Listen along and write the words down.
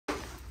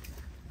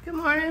Good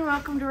morning,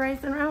 welcome to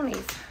Rasing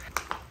Roneys.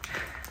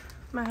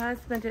 My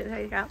husband didn't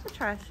take out the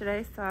trash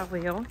today, so I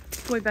will.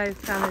 We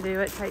both kind of do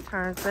it, take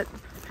turns, but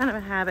it's kind of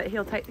a habit.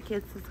 He'll take the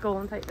kids to school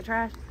and take the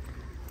trash.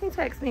 He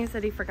texted me and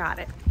said he forgot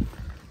it.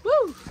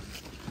 Woo!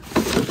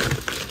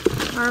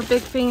 Our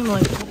big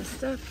family full of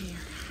stuff here.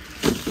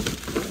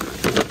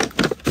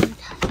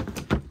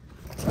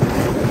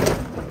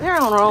 Okay. They're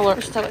on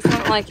rollers, so it's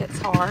not like it's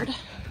hard.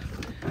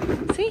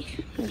 See,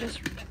 you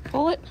just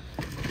pull it.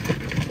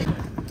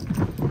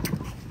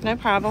 No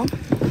problem.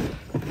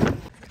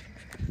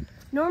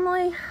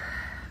 Normally,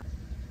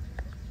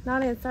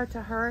 not in such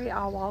a hurry,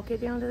 I'll walk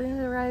it down to the end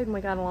of the road, and we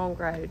got a long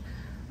road.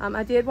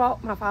 I did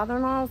walk my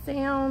father-in-law's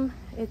down.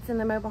 It's in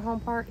the mobile home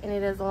park, and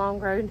it is a long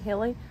road and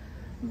hilly.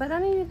 But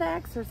I needed the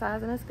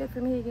exercise, and it's good for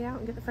me to get out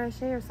and get the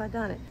fresh air, so I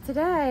done it.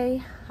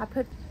 Today, I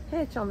put a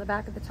hitch on the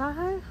back of the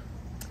Tahoe.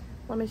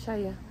 Let me show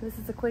you. This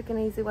is a quick and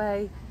easy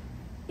way.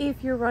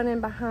 If you're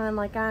running behind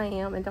like I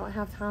am and don't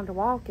have time to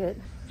walk it,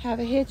 have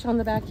a hitch on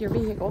the back of your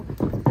vehicle.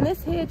 And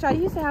this hitch, I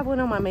used to have one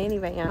on my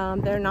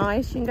minivan. They're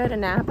nice. You can go to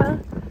Napa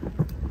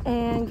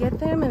and get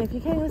them. And if you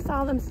can't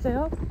install them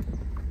still,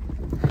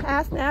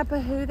 ask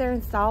Napa who their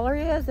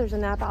installer is. There's a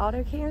Napa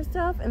Auto Care and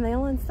stuff, and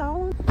they'll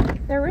install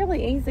them. They're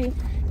really easy.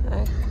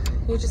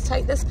 You just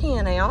take this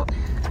pin out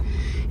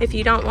if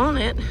you don't want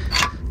it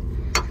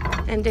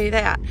and do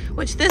that.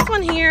 Which this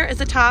one here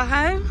is a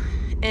Tahoe,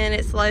 and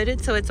it's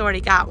loaded, so it's already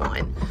got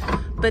one.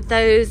 But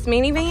those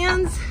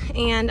minivans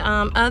and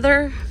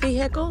other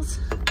vehicles,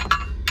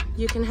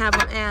 you can have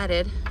them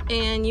added,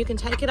 and you can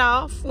take it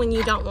off when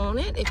you don't want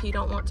it, if you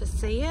don't want to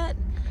see it,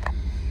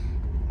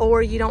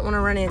 or you don't want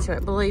to run into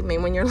it. Believe me,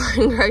 when you're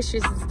loading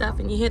groceries and stuff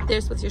and you hit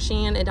this with your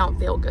shin, it don't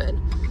feel good.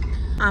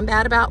 I'm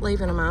bad about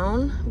leaving them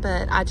on,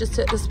 but I just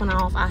took this one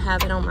off. I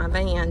have it on my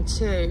van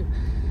too,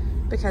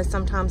 because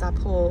sometimes I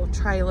pull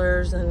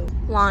trailers and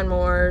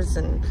lawnmowers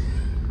and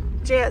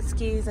jet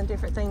skis and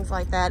different things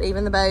like that,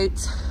 even the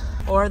boats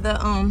or the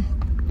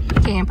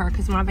camper,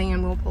 because my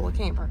van will pull a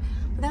camper.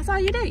 But that's all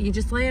you do. You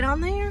just lay it on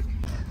there.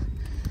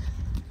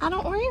 I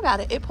don't worry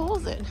about it. It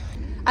pulls it.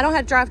 I don't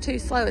have to drive too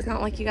slow. It's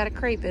not like you got to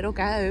creep. It'll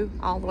go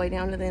all the way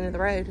down to the end of the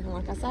road. And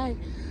like I say,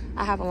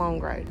 I have a long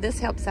road. This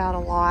helps out a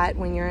lot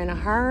when you're in a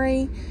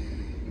hurry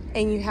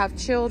and you have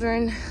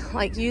children.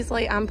 Like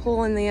usually I'm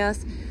pulling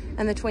this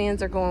and the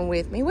twins are going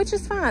with me, which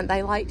is fine.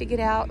 They like to get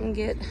out and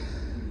get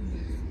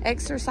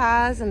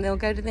exercise, and they'll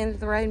go to the end of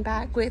the road and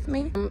back with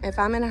me. If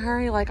I'm in a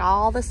hurry, like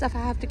all the stuff I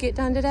have to get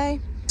done today,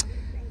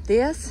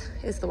 this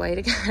is the way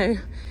to go.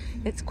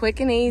 It's quick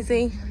and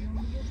easy,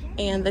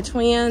 and the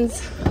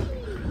twins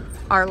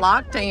are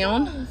locked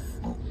down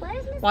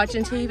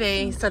watching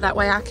TV, so that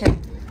way I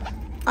can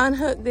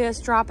unhook this,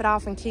 drop it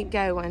off, and keep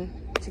going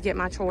to get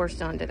my chores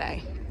done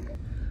today.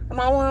 I'm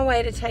on my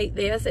way to take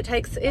this.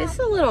 It's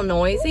a little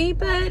noisy,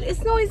 but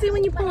it's noisy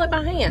when you pull it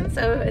by hand,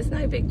 so it's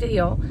no big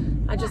deal.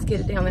 I just get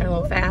it down there a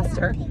little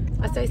faster.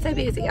 I stay so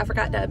busy, I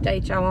forgot to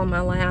update y'all on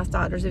my last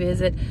doctor's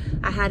visit.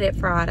 I had it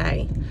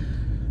Friday.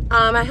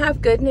 I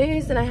have good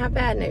news and I have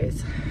bad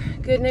news.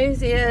 Good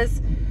news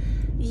is,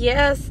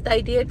 yes,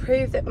 they did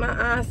prove that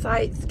my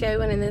eyesight's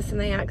going and this and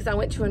that, because I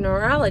went to a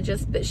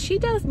neurologist, but she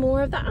does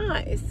more of the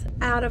eyes.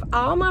 Out of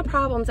all my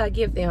problems I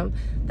give them,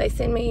 they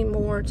send me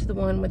more to the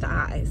one with the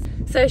eyes.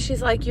 So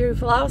she's like,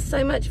 you've lost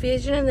so much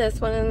vision in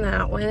this one and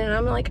that one. And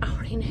I'm like, I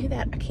already knew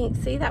that. I can't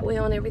see that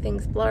well and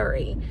everything's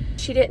blurry.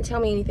 She didn't tell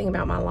me anything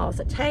about my loss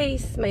of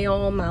taste,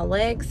 smell, my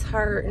legs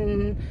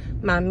hurting,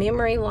 my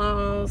memory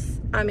loss.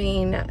 I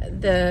mean,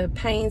 the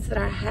pains that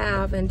I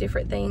have and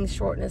different things,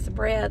 shortness of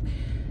breath,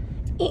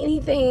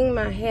 anything,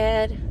 my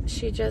head.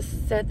 She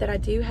just said that I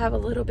do have a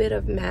little bit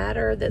of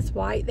matter that's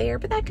white there,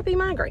 but that could be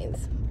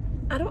migraines.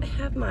 I don't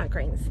have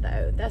migraines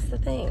though. That's the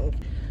thing.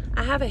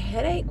 I have a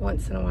headache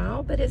once in a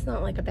while, but it's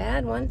not like a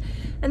bad one.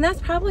 And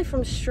that's probably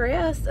from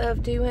stress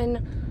of doing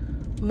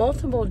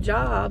multiple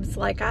jobs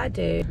like I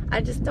do.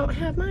 I just don't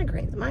have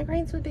migraines.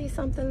 Migraines would be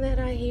something that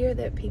I hear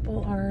that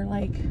people are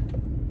like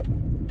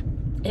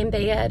in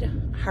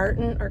bed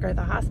hurting or go to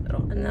the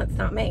hospital, and that's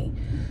not me.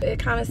 It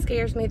kind of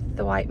scares me that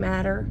the white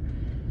matter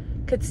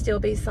could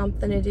still be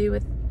something to do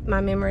with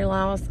my memory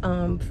loss.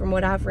 From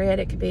what I've read,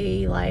 it could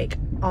be like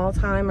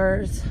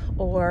Alzheimer's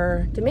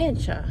or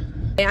dementia.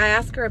 I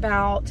asked her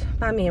about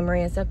my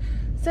memory and stuff.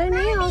 So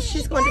now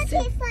she's going to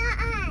see.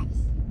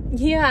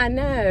 Yeah, I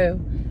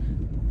know.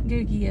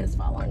 Googie is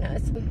following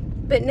us.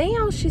 But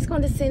now she's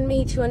going to send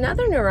me to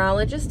another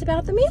neurologist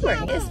about the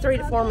memory. It's 3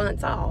 to 4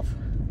 months off.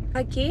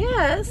 I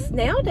guess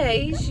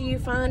nowadays you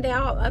find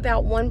out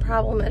about one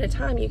problem at a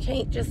time. You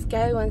can't just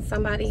go and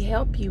somebody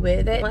help you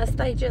with it unless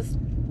they just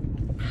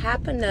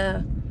happen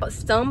to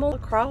stumble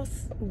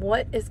across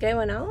what is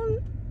going on.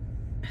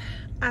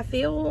 I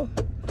feel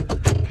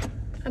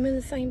I'm in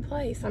the same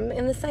place. I'm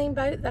in the same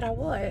boat that I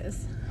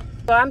was.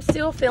 So I'm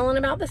still feeling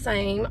about the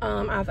same.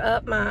 I've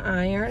upped my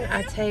iron.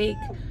 I take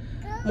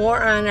more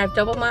iron. I've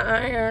doubled my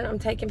iron. I'm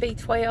taking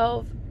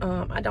B12.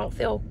 I don't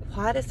feel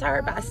quite as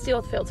tired, but I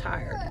still feel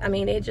tired. I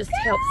mean, it just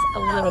helps a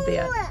little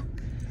bit.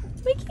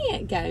 We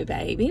can't go,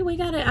 baby.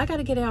 I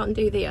gotta get out and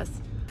do this.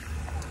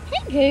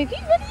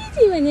 Googie, what are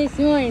you doing this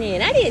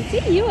morning? I didn't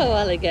see you a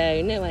while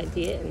ago. No, I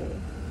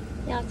didn't.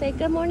 Y'all say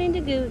good morning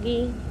to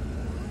Googie.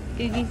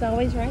 Googie's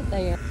always right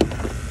there.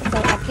 So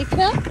I pick it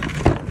up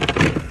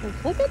and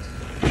flip it.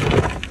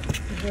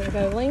 And here I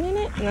go leaning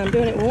it. And I'm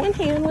doing it with one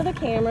hand with a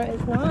camera.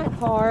 It's not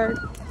hard.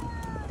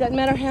 Doesn't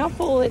matter how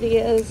full it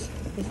is.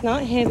 It's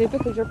not heavy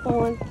because you're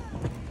pulling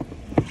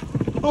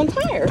on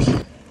tires.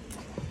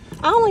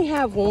 I only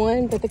have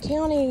one, but the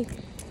county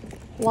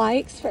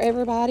likes for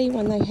everybody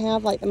when they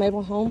have like the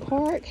mobile home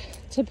park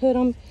to put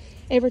them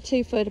every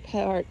 2 foot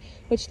apart,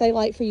 which they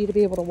like for you to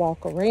be able to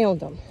walk around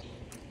them.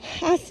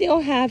 I still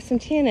have some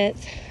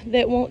tenants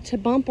that want to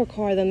bumper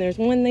car them. There's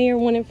one there,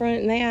 one in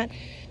front, and that.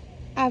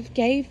 I've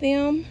gave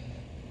them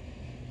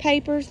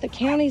papers. The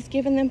county's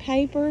given them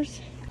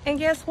papers. And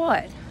guess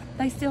what?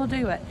 They still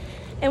do it.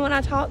 And when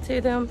I talk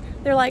to them,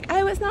 they're like,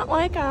 oh, it's not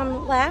like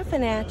I'm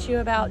laughing at you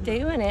about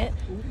doing it.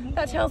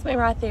 That tells me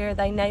right there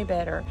they know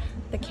better.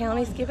 The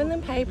county's given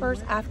them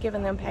papers, I've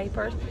given them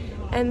papers,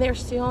 and they're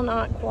still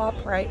not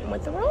cooperating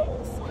with the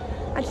rules.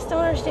 I just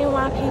don't understand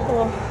why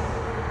people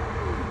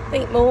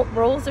think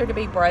rules are to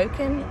be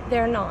broken.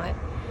 They're not.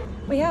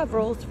 We have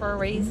rules for a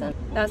reason.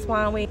 That's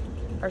why we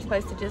are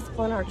supposed to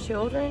discipline our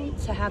children,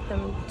 to have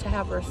them to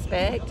have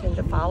respect and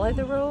to follow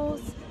the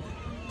rules.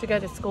 To go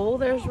to school,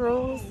 there's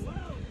rules.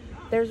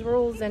 There's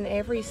rules in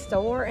every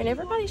store, and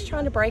everybody's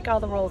trying to break all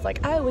the rules.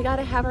 Like, oh, we got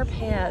to have our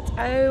pets.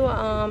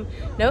 Oh,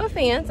 no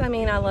offense. I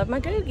mean, I love my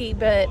Googie,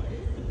 but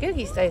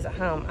Googie stays at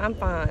home. I'm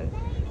fine.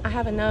 I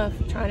have enough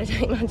trying to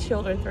take my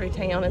children through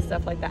town and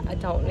stuff like that. I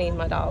don't need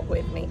my dog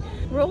with me.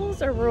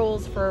 Rules are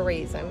rules for a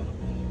reason.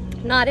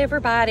 Not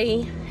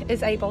everybody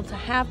is able to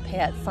have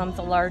pets. Some's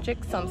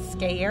allergic, some's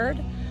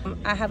scared.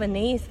 I have a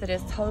niece that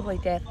is totally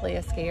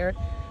deathly scared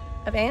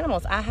of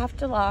animals. I have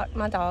to lock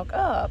my dog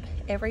up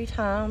every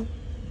time.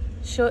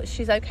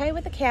 She's okay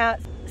with the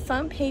cats.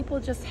 Some people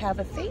just have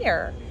a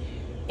fear,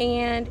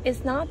 and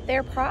it's not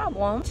their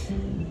problem.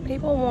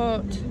 People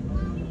want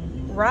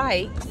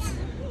rights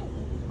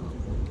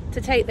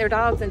to take their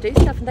dogs and do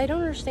stuff, and they don't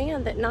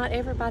understand that not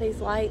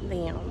everybody's like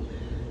them.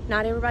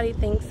 Not everybody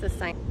thinks the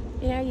same.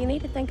 You know, you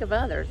need to think of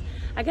others.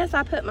 I guess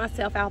I put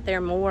myself out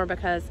there more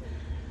because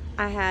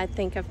I had to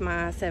think of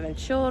my 7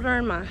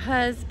 children, my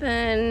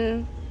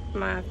husband,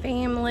 my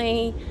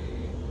family,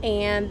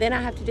 and then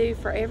I have to do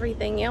for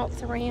everything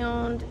else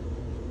around.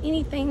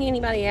 Anything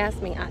anybody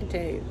asks me, I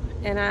do.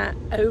 And I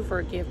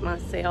overgive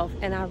myself,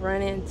 and I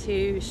run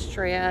into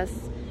stress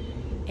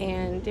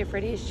and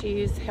different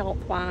issues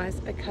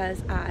health-wise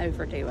because I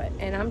overdo it.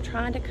 And I'm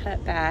trying to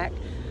cut back,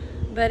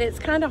 but it's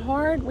kind of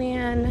hard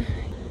when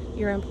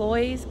your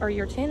employees or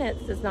your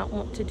tenants does not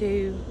want to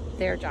do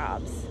their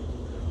jobs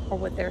or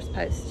what they're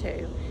supposed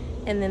to.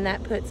 And then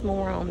that puts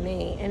more on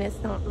me, and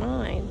it's not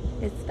mine,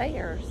 it's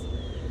theirs.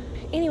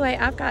 Anyway,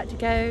 I've got to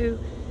go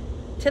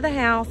to the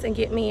house and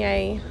get me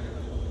a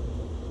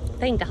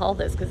thing to hold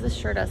this because this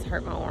sure does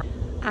hurt my arm.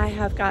 I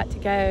have got to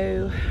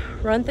go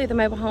run through the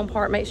mobile home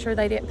park, make sure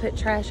they didn't put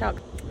trash out.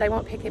 They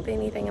won't pick up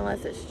anything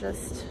unless it's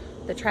just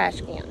the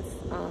trash cans.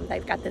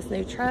 They've got this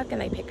new truck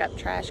and they pick up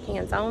trash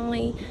cans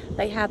only.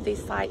 They have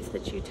these sites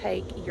that you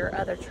take your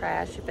other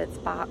trash, if it's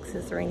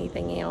boxes or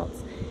anything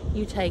else,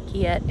 you take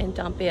it and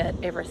dump it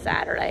every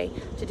Saturday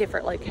to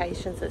different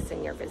locations that's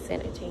in your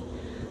vicinity.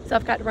 So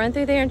I've got to run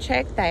through there and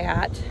check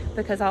that,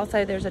 because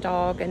also there's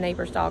a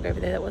neighbor's dog over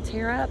there that will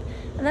tear up.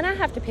 And then I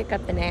have to pick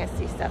up the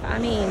nasty stuff. I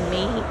mean,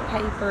 meat,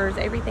 papers,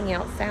 everything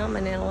else,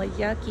 salmonella,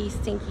 yucky,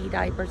 stinky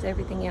diapers,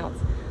 everything else.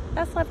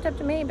 That's left up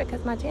to me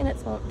because my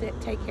tenants won't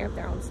take care of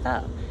their own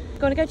stuff. I'm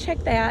going to go check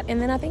that,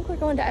 and then I think we're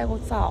going to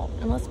Old Salt,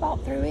 and let's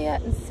walk through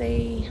it and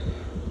see,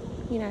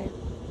 you know,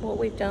 what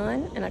we've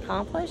done and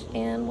accomplished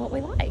and what we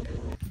like.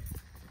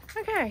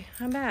 Okay,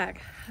 I'm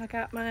back. I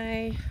got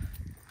my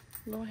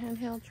little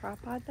handheld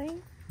tripod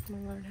thing. I'm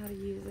gonna learn how to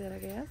use it, I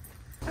guess.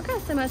 I've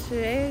got so much to do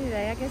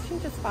today. I guess you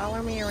can just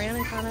follow me around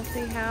and kind of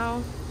see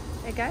how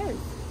it goes.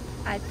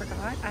 I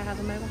forgot I have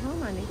a mobile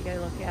home I need to go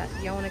look at.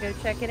 Y'all want to go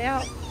check it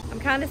out? I'm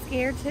kind of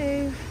scared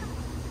too.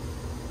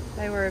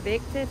 They were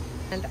evicted,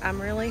 and I'm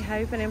really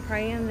hoping and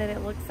praying that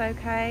it looks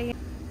okay.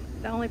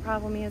 The only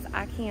problem is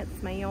I can't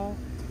smell.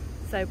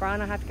 So Brian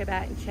will have to go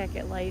back and check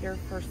it later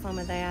for some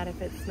of that,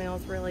 if it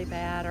smells really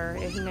bad, or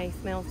if he may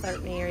smell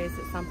certain areas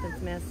that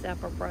something's messed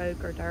up or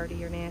broke or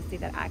dirty or nasty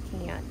that I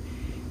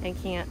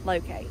can't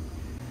locate.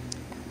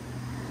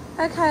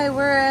 Okay,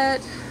 we're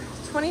at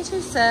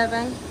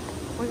 22.7.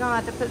 We're gonna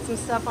have to put some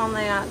stuff on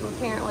that.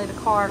 Apparently the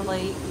car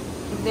leaked.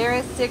 There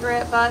is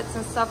cigarette butts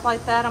and stuff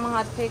like that I'm gonna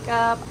have to pick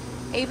up.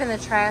 Even the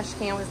trash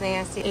can was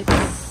nasty.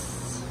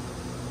 It's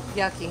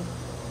yucky.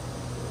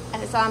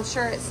 And so I'm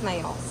sure it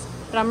smells.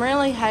 But I'm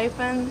really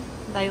hoping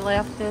they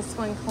left this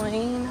one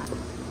clean.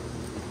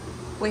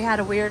 We had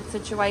a weird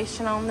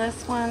situation on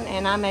this one,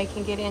 and I may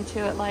can get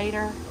into it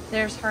later.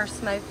 There's her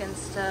smoking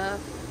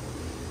stuff.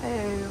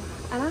 Oh,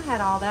 and I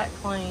had all that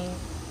clean.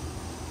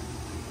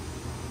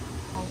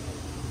 Oh.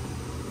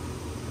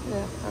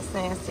 Yeah, that's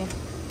nasty.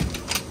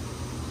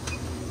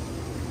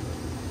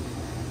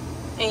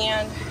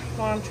 And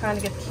while I'm trying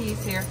to get the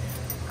keys here,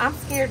 I'm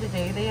scared to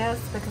do this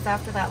because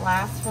after that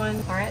last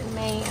one threatened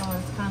me and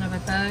was kind of a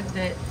thug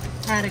that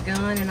had a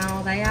gun and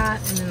all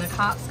that, and then the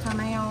cops come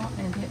out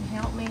and didn't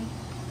help me,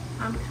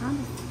 I'm kind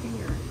of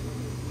scared.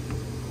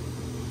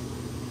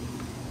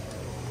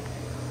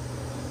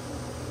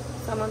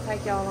 So I'm gonna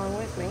take y'all along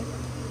with me.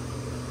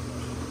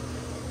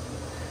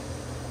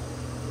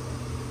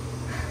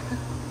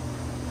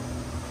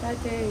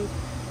 That dude,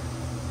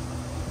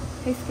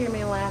 he scared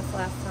me last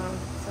time,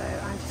 so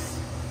I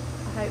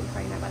hope and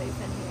pray nobody's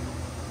in here.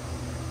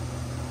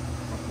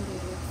 I can do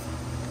this.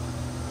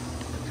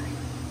 Okay,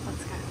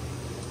 let's go.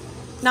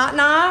 Knock,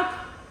 knock.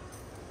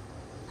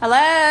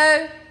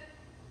 Hello?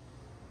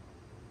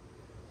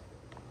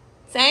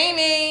 It's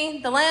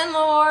Amy, the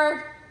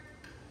landlord.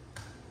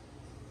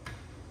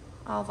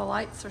 All the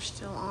lights are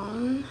still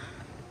on.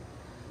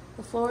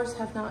 The floors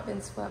have not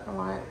been swept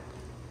right.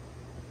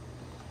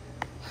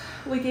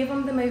 We give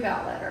them the move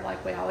out letter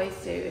like we always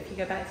do. If you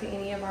go back to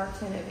any of our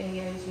tenant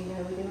videos, you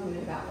know we do a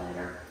move out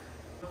letter.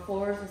 The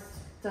floors and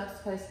stuff's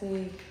supposed to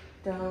be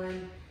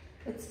done.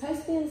 It's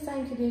supposed to be in the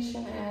same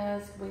condition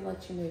as we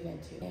let you move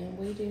into. And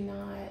we do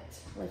not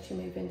let you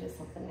move into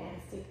something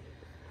nasty.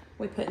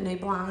 We put new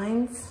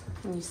blinds,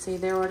 and you see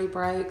they're already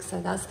broke,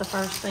 so that's the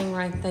first thing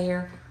right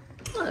there.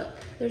 Look,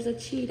 there's a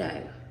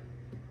Cheeto.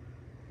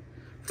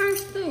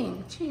 First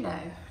thing, Cheeto,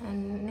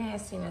 and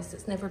nastiness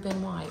that's never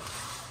been wiped.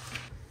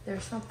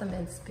 There's something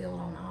been spilled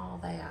on all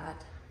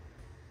that.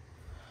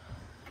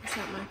 Is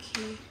that my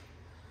key?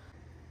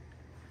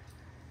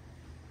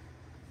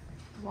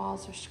 The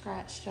walls are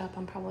scratched up.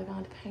 I'm probably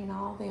going to paint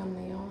all of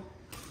them now.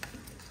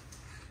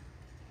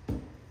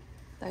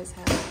 Those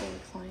haven't been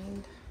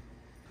cleaned.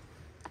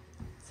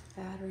 There's a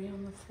battery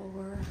on the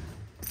floor.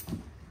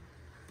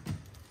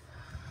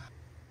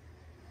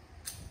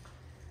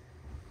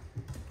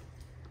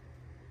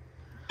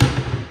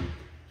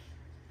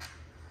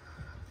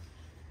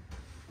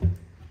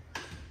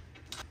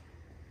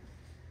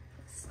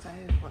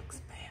 Stove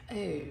looks bad.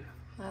 Ooh,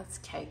 that's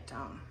caked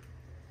on.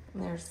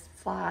 And there's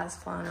flies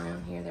flying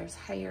around here. There's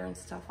hair and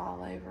stuff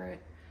all over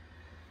it.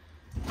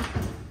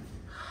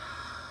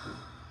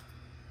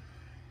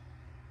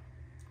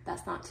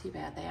 That's not too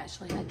bad. They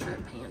actually had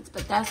drip pans,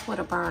 but that's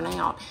what'll burn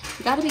out.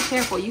 You gotta be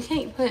careful. You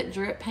can't put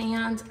drip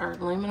pans or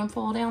aluminum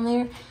foil down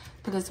there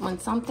because when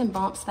something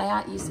bumps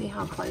that, you see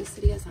how close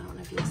it is? I don't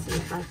know if you'll see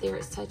it right there.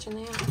 It's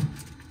touching that.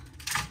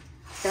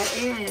 That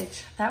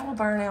edge, that will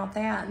burn out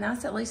that, and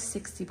that's at least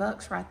 60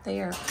 bucks right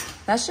there.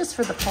 That's just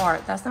for the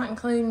part. That's not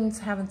including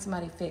having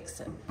somebody fix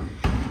it.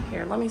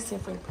 Here, let me see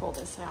if we can pull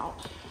this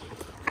out.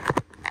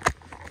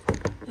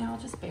 Y'all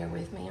just bear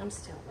with me, I'm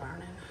still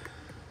learning.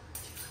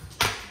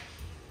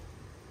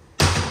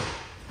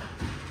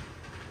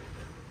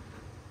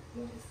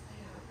 What is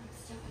that? I'm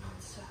stepping on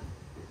stuff.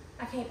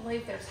 I can't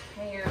believe there's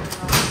hair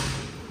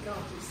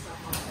going through stuff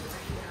all over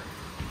here.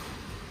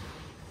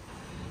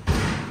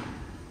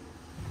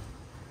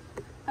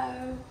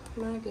 Oh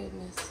my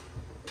goodness.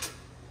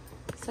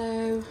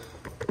 So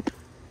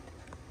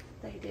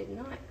they did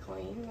not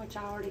clean, which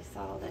I already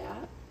saw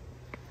that.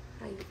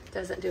 It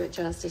doesn't do it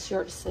justice. You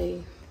already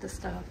see the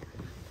stuff.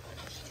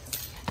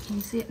 Can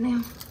you see it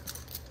now?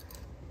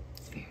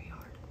 It's very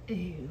hard.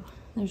 Ew.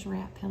 There's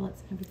rat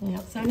pellets and everything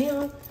else. So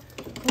now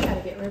we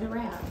gotta get rid of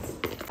rats.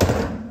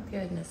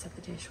 Goodness of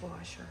the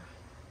dishwasher.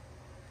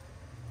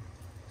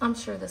 I'm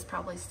sure this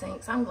probably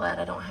stinks. I'm glad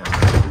I don't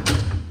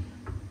have.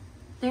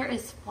 There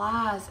is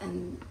flies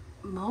and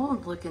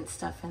mold looking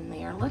stuff in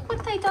there. Look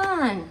what they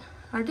done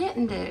or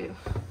didn't do.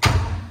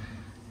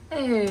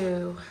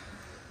 Ew.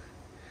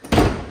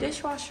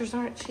 Dishwashers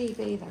aren't cheap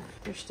either.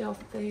 There's still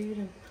food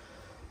and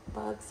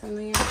bugs in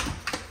there.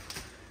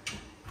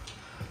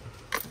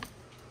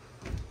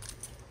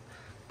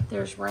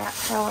 There's rat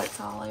pellets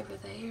all over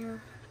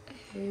there.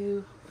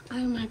 Ew.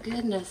 Oh my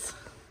goodness.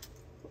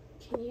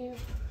 Can you,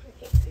 I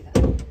can't see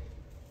that.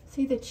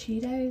 See the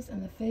Cheetos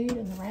and the food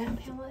and the rat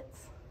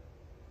pellets?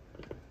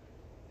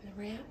 The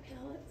rat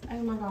pellets?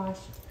 Oh my gosh.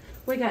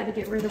 We got to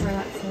get rid of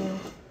rats now.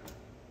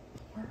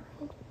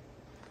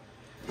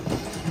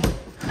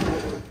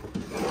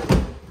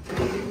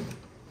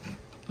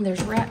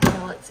 There's rat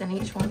pellets in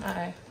each one.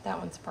 Oh, that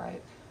one's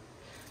broke.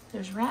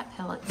 There's rat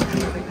pellets in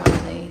every one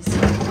of these.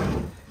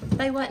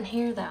 They wasn't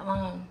here that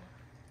long.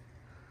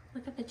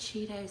 Look at the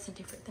Cheetos and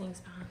different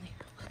things behind there.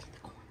 Look at the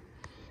corn.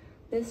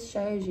 This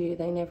shows you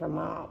they never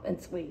mop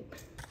and sweep.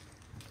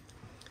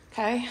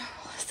 Okay,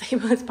 let's see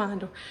what's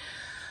behind the door.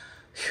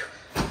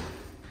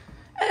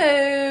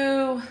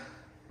 Oh,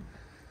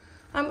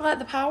 I'm glad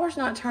the power's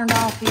not turned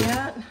off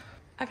yet.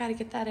 I gotta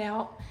get that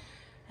out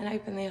and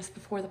open this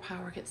before the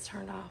power gets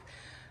turned off.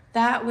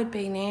 That would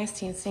be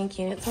nasty and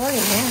stinky, and it's already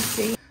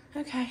nasty.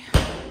 Okay,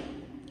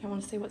 I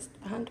wanna see what's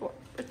behind the door.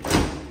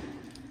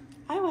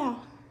 Oh, wow.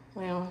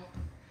 Well,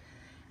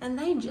 and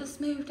they just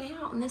moved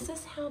out, and this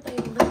is how they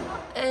live.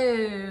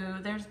 Oh,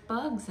 there's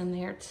bugs in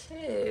there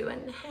too,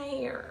 and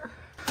hair.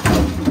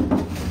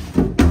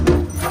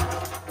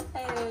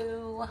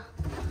 Oh.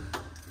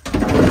 Oh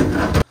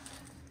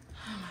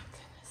my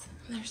goodness.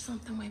 There's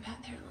something way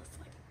back there that looks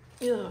like,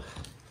 ugh.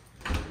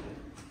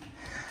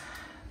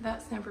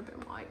 That's never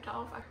been wiped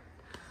off.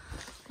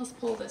 Let's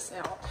pull this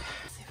out.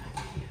 Let's see if I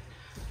can get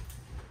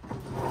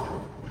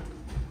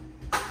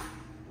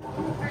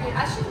it.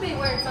 I should be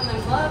wearing some of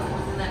those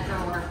gloves in that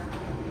drawer.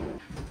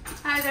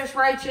 Hey, there's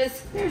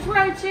roaches. There's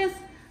roaches.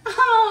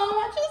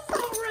 Oh, I just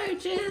saw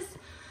roaches.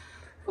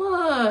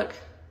 Look.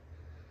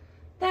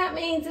 That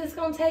means it's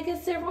going to take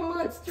us several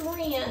months to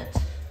rent.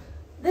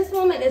 This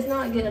woman is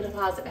not getting a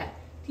deposit back.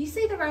 Do you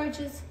see the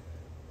roaches?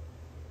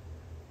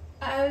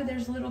 Oh,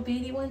 there's little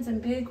bitty ones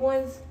and big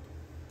ones.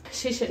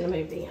 She shouldn't have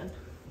moved in.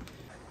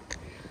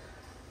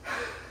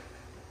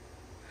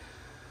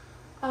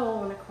 Oh, I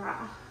want to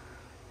cry.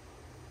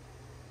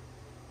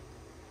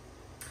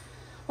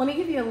 Let me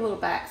give you a little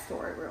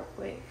backstory real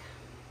quick.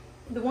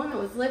 The one that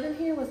was living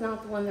here was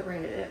not the one that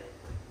rented it.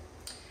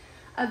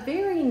 A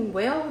very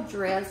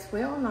well-dressed,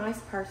 nice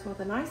person with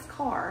a nice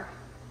car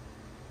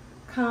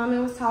come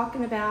and was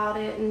talking about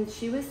it, and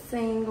she was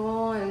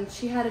single, and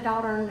she had a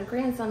daughter and a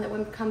grandson that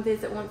would come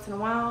visit once in a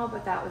while,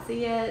 but that was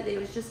it. It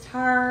was just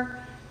her.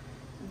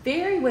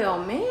 Very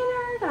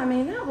well-mannered. I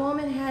mean, that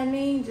woman had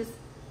me just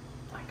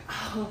like,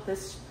 oh,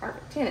 this is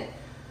perfect tenant.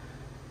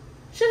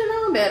 Should have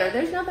known better.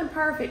 There's nothing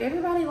perfect.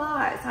 Everybody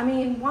lies. I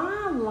mean,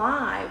 why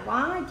lie?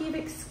 Why give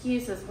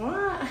excuses?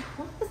 Why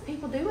does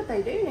people do what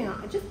they do now?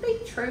 Just be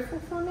truthful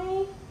for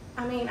me.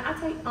 I mean, I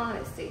take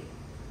honesty.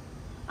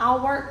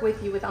 I'll work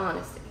with you with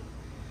honesty.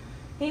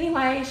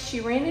 Anyway, she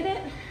rented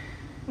it.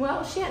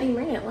 Well, she hadn't even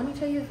rented it. Let me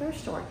tell you the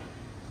first story.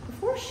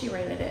 Before she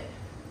rented it,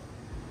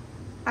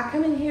 I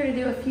come in here to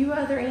do a few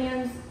other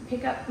ends,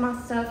 pick up my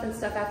stuff and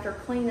stuff after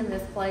cleaning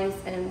this place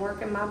and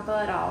working my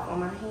butt off on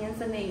my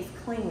hands and knees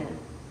cleaning.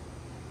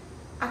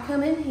 I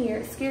come in here,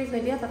 it scares me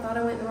to death. I thought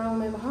I went in the wrong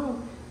mobile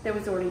home. There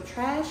was already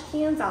trash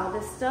cans, all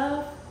this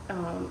stuff,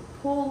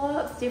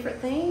 pull-ups, different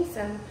things,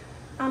 and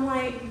I'm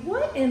like,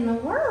 what in the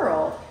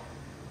world?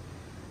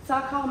 So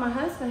I called my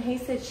husband. He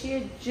said she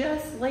had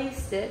just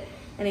leased it,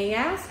 and he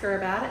asked her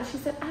about it, and she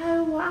said,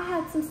 oh, well, I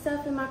had some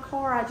stuff in my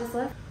car. I just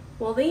left.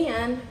 Well,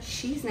 then,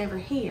 she's never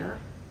here.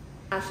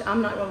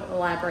 I'm not going to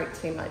elaborate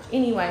too much.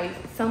 Anyway,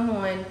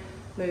 someone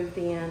moved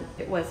in.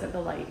 It wasn't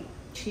the lady.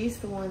 She's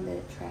the one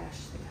that trashed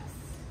this.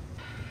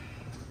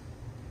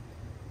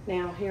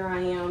 Now, here I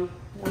am.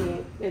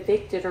 We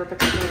evicted her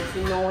because there was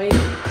noise.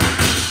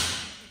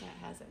 That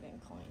hasn't been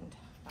cleaned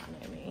by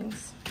no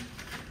means.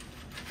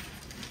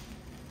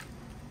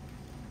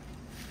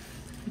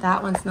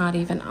 That one's not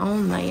even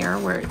on there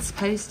where it's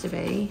supposed to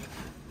be.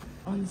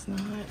 That one's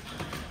not.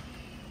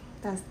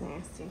 That's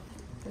nasty.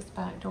 This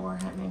back door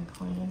hasn't been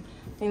cleaned.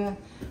 And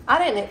I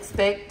didn't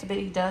expect to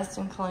be dust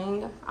and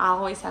cleaned. I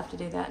always have to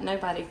do that.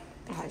 Nobody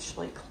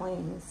actually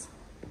cleans.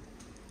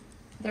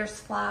 There's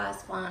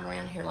flies flying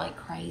around here like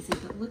crazy,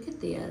 but look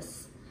at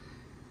this.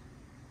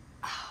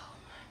 Oh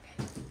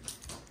my goodness.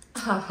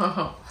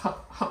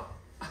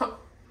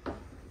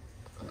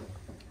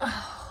 Oh.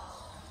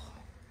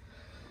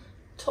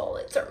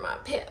 Toilets are my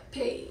pet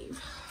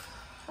peeve.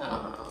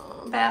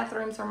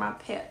 Bathrooms are my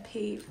pet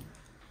peeve.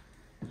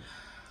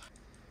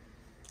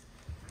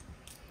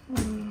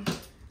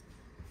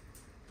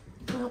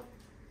 Well,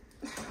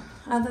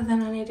 other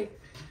than I need to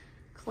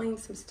clean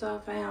some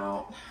stuff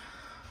out.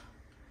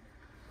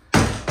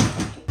 I'll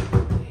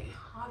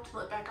have to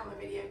look back on the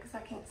video because I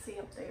can't see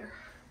up there.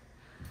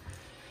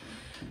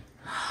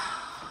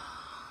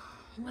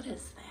 What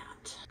is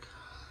that?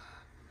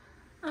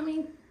 I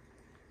mean,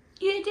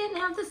 you didn't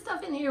have this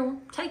stuff in here.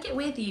 Take it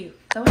with you.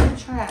 Throw it in the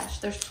trash.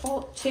 There's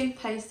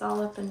toothpaste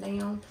all up and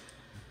down.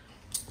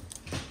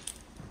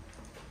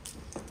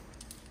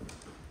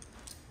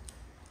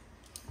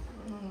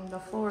 The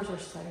floors are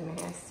so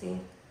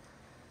nasty.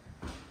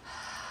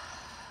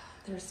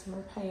 There's some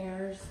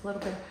repairs, a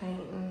little bit of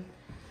painting.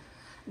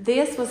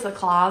 This was the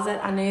closet.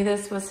 I knew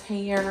this was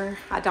here.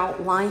 I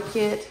don't like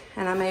it.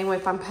 And I may,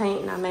 if I'm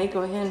painting, I may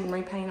go ahead and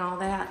repaint all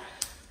that.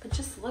 But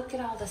just look at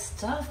all the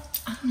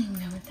stuff. I don't even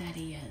know what that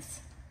is.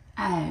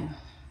 Oh,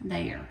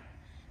 there.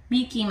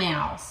 Mickey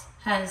Mouse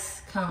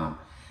has come.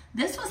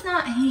 This was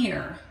not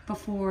here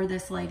before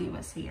this lady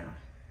was here.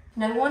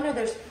 No wonder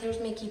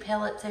there's Mickey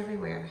pellets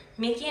everywhere.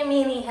 Mickey and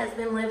Minnie has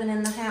been living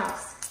in the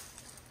house.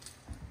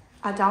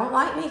 I don't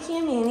like Mickey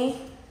and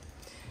Minnie.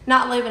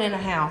 Not living in a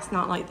house,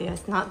 not like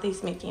this, not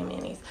these Mickey and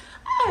Minnies.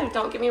 Oh,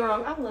 don't get me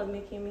wrong, I love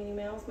Mickey and Minnie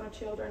Mouse. My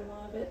children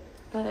love it.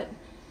 But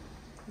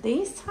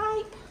these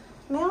type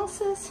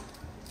mouses,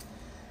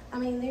 I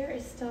mean, there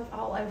is stuff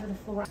all over the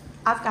floor.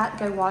 I've got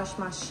to go wash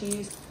my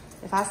shoes.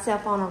 If I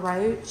step on a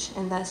roach,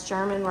 and that's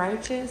German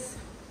roaches,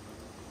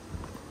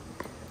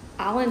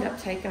 I'll end up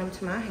taking them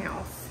to my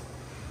house.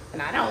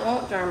 And I don't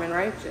want German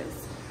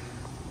roaches.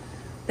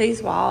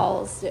 These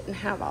walls didn't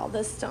have all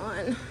this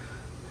done.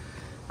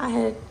 I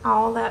had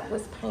all that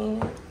was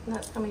painted, and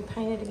that's gonna be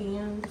painted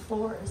again. The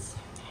floor is so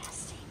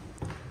nasty.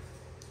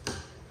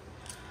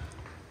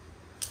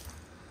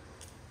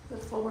 The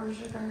floors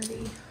are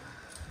dirty.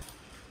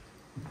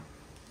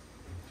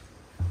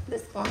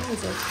 This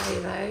blind's okay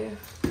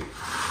though.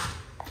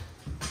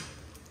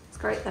 It's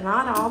great that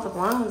not all the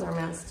blinds are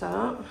messed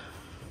up.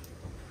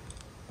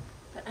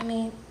 But I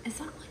mean, it's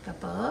not like a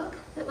bug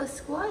that was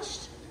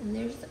squashed. And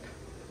there's,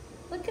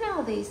 look at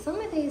all these. Some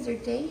of these are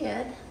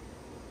dead.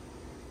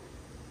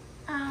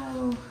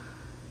 Oh.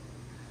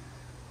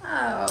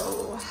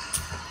 Oh.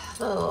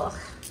 Ugh.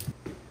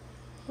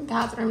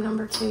 Bathroom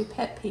number 2,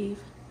 pet peeve.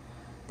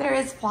 There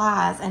is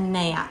flies and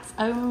gnats.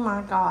 Oh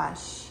my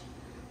gosh.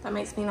 That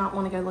makes me not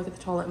want to go look at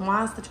the toilet. And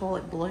why is the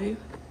toilet blue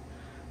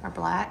or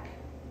black?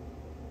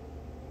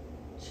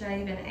 Should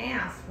I even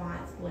ask why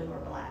it's blue or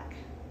black?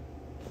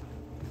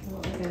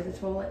 Let me go to the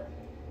toilet.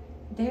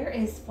 There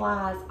is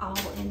flies all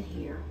in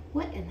here.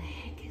 What in the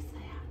heck is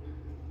that?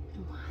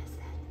 And why is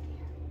that in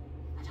here?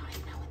 I don't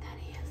even know what that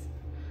is.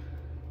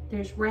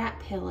 There's rat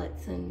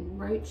pellets and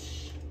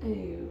roach.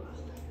 Ooh.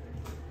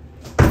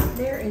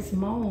 There is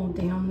mold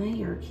down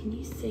there. Can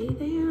you see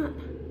that?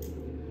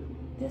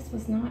 This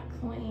was not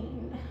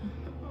cleaned.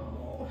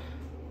 Oh.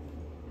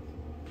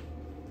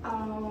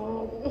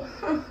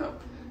 Oh.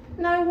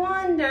 No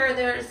wonder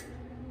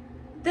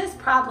this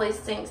probably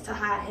stinks to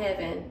high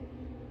heaven.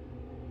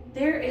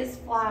 There is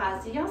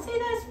flies. Do y'all see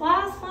those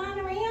flies flying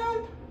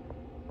around?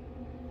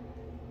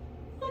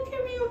 Look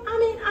around. I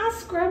mean, I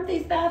scrubbed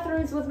these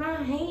bathrooms with my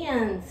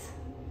hands.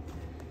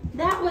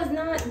 That was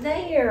not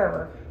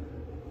there.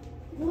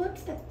 Look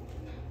at that.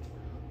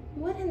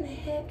 What in the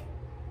heck?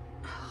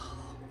 Oh,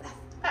 that's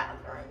the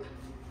bathroom.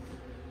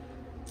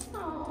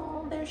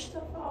 Oh, there's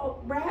still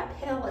all rat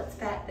pellets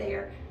back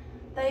there.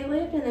 They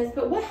lived in this,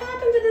 but what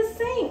happened to the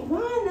sink?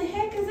 Why in the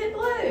heck is it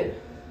blue?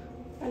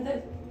 Or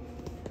the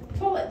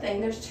toilet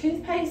thing, there's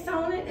toothpaste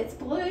on it, it's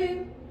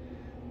blue.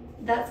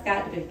 That's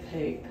got to be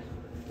poop.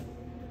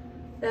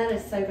 That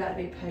is so got to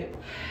be poop.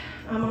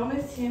 I'm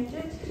almost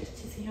tempted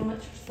to see how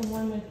much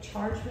someone would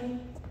charge me.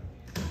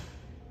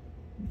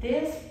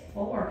 This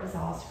floor is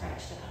all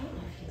scratched up. I don't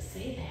know if you can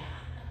see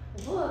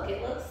that. Look,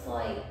 it looks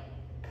like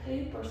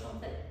poop or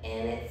something,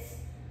 and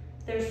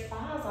there's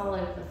flies all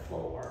over the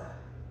floor.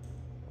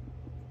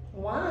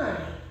 Why?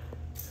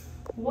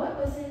 What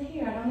was in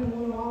here? I don't even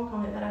want to walk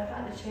on it, but I've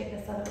got to check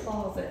this other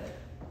closet.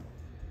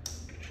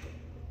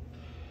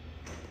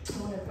 I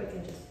wonder if we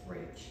can just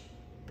reach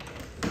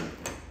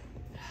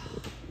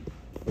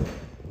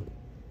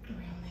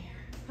around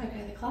there.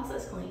 Okay, the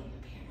closet's clean.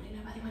 Apparently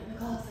nobody went in the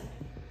closet.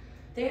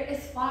 There is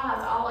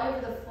flies all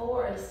over the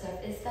floor and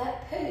stuff. Is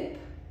that poop?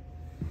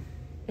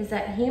 Is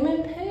that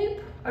human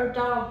poop or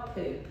dog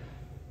poop?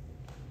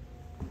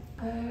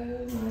 Oh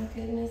my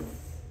goodness.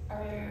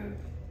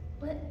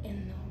 What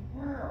in the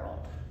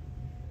world?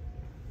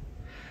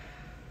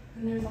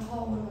 And there's a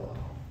hole in the wall.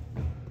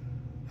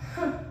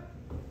 Huh.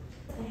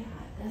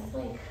 That's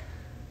like,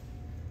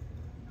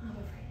 I'm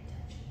afraid to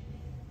touch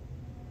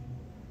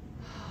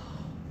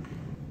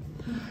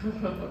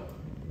anything.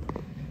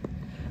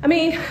 I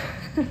mean,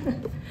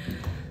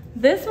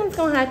 this one's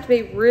gonna have to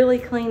be really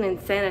clean and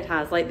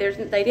sanitized. Like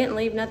they didn't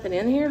leave nothing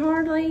in here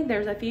hardly.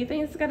 There's a few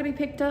things that's gotta be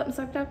picked up and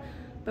soaked up,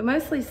 but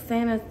mostly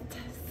sanitized.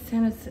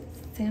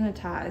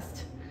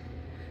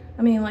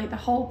 I mean, like the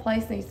whole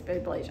place needs to be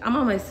bleached. I'm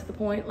almost to the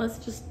point, let's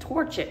just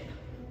torch it.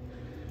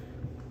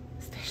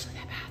 Especially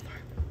that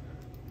bathroom.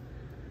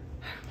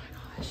 Oh my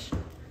gosh,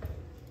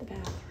 the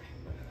bathroom.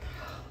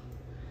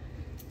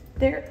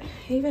 There,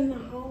 even the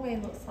hallway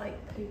looks like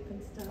poop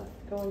and stuff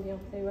going down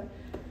through it.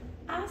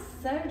 I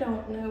so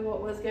don't know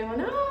what was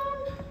going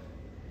on,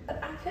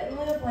 but I couldn't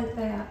live like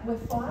that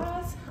with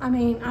flies. I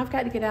mean, I've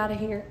got to get out of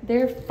here.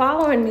 They're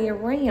following me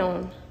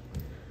around.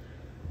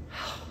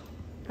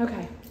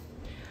 Okay,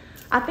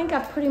 I think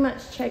I've pretty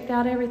much checked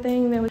out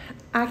everything.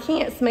 I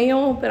can't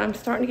smell, but I'm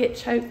starting to get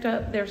choked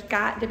up. There's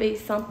got to be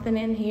something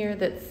in here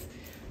that's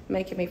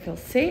making me feel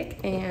sick,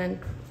 and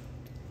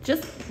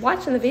just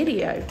watching the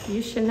video,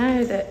 you should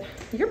know that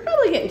you're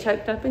probably getting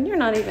choked up and you're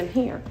not even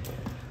here.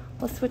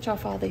 Let's switch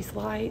off all these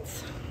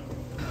lights.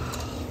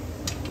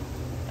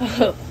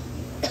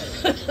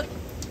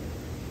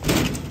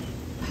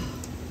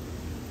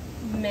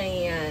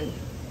 Man.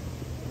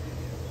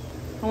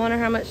 I wonder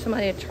how much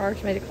somebody would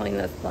charge me to clean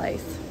this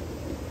place.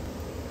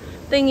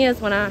 Thing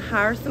is, when I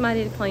hire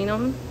somebody to clean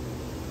them,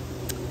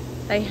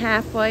 they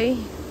halfway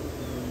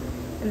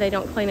and they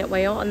don't clean it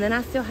well, and then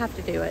I still have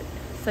to do it.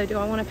 So do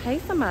I want to pay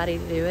somebody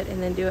to do it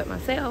and then do it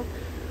myself,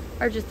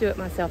 or just do it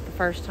myself the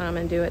first time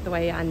and do it the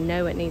way I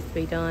know it needs to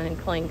be done and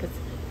clean? Because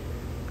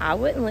I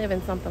wouldn't live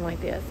in something like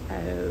this.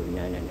 Oh,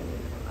 no.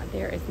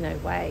 There is no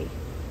way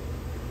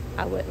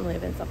I wouldn't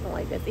live in something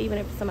like this. Even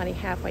if somebody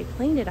halfway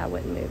cleaned it, I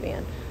wouldn't move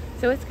in.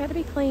 So it's got to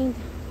be cleaned,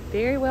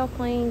 very well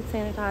cleaned,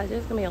 sanitized.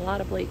 There's going to be a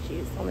lot of bleach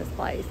use on this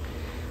place.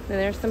 Then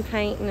there's some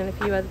painting and a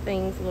few other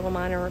things, little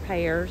minor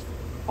repairs.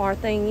 Our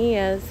thing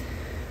is,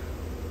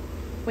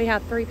 we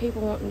have 3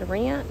 people wanting to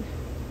rent,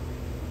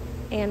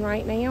 and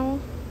right now,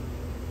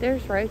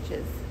 there's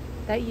roaches.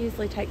 That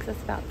usually takes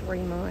us about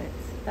 3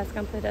 months. That's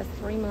going to put us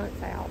 3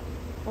 months out.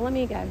 Well, let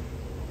me go.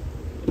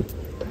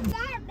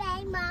 That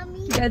way,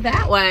 Mommy. Go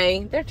that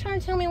way. They're trying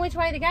to tell me which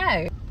way to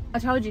go. I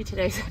told you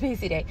today's a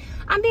busy day.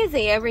 I'm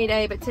busy every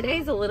day, but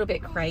today's a little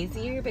bit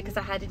crazier because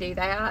I had to do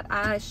that.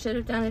 I should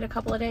have done it a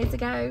couple of days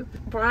ago.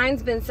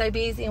 Brian's been so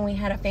busy, and we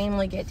had a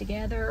family get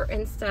together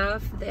and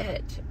stuff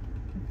that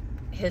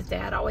his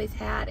dad always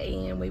had,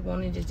 and we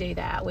wanted to do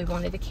that. We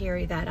wanted to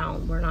carry that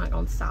on. We're not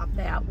going to stop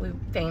that.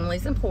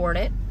 Family's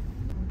important.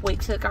 We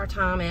took our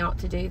time out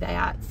to do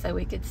that so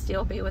we could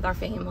still be with our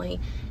family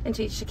and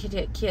teach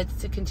the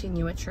kids to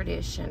continue a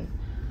tradition.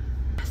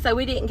 So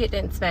we didn't get to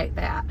inspect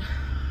that.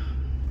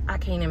 I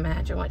can't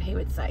imagine what he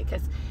would say,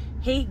 because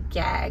he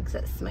gags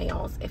at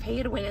smells. If he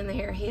had went in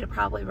there, he'd have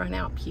probably run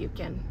out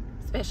puking,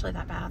 especially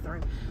that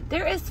bathroom.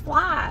 There is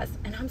flies,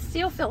 and I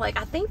still feel like,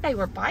 I think they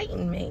were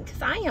biting me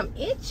because I am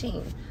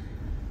itching.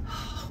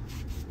 Oh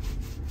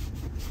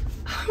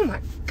my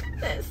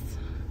goodness.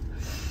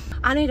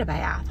 I need a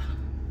bath.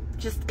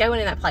 Just going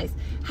in that place.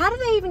 How do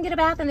they even get a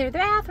bath in there? The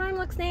bathroom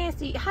looks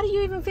nasty. How do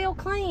you even feel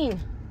clean?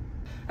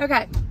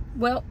 Okay,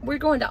 well, we're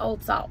going to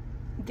Old Salt.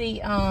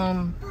 The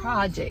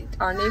project,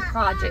 our new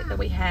project that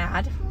we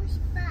had,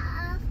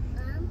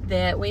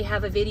 that we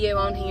have a video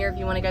on here if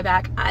you want to go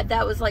back.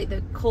 That was like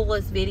the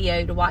coolest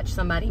video to watch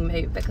somebody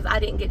move, because I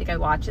didn't get to go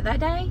watch it that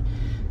day.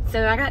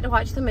 So I got to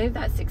watch them move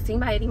that 16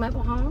 by 80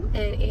 mobile home.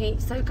 And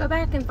so go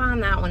back and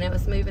find that one. It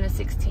was moving a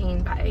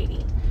 16 by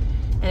 80.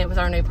 And it was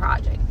our new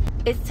project.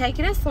 It's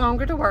taken us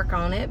longer to work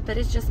on it, but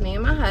it's just me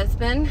and my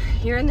husband.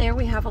 Here and there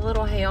we have a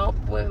little help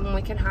when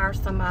we can hire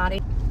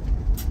somebody.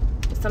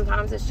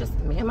 Sometimes it's just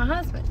me and my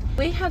husband.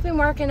 We have been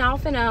working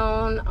off and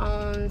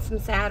on some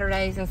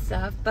Saturdays and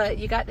stuff, but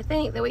you got to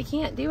think that we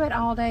can't do it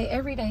all day,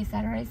 every day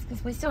Saturdays,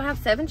 because we still have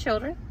 7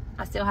 children.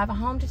 I still have a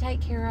home to take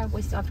care of.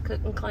 We still have to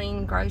cook and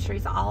clean,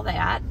 groceries, all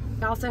that.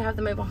 We also have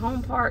the mobile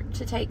home park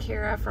to take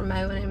care of, for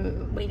mowing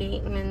and weed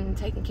eating and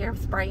taking care of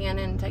spraying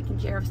and taking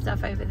care of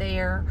stuff over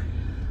there.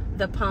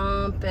 The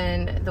pump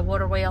and the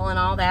water well and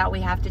all that we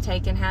have to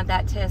take and have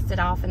that tested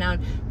off and on.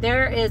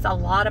 There is a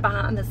lot of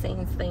behind the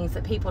scenes things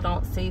that people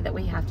don't see that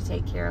we have to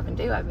take care of and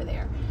do over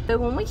there. But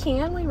when we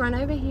can, we run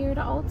over here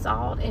to Old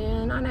Salt,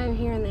 and I know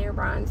here and there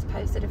Brian's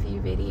posted a few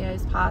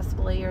videos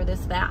possibly, or this,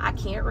 that. I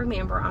can't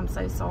remember. I'm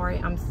so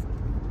sorry.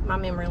 My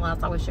memory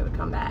loss. I wish it would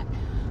come back.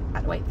 I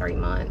had to wait 3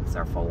 months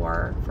or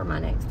 4 for my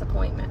next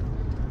appointment.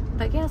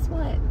 But guess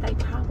what? They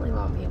probably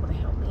won't be able to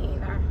help me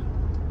either.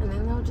 And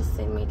then they'll just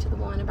send me to the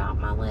one about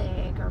my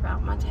leg or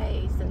about my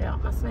taste and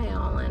about my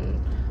smell,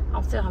 and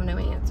I'll still have no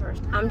answers.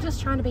 I'm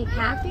just trying to be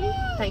happy,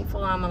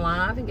 thankful I'm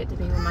alive and get to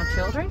be with my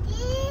children.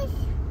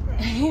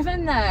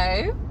 Even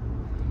though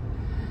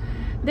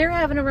they're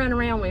having to run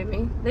around with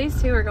me.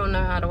 These two are going to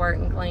know how to work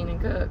and clean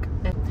and cook.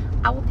 And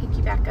I will pick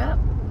you back up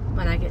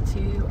when I get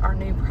to our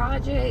new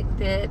project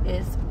that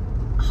is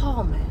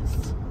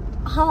almost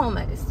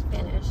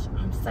finished.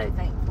 I'm so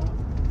thankful.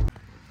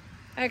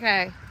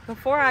 Okay,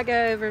 before I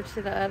go over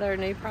to the other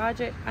new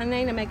project, I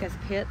need to make a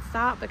pit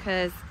stop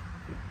because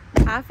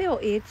I feel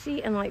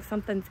itchy and like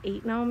something's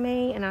eating on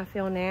me and I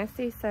feel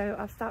nasty. So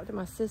I've stopped at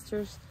my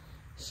sister's.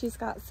 She's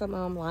got some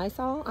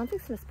Lysol. I'm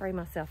just gonna spray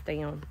myself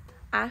down.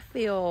 I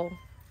feel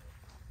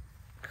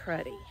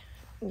cruddy,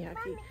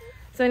 yucky.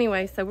 So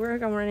anyway, so we're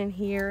gonna run in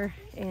here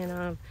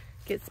and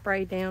get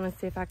sprayed down and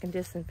see if I can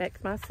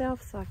disinfect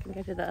myself so I can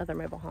go to the other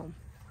mobile home.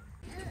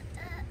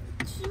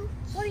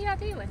 What are y'all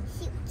doing?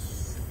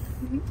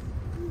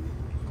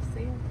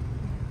 See ya.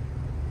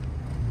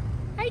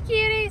 Hey,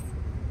 cuties.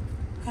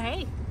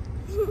 Hey.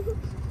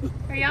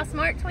 Are y'all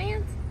smart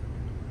twins?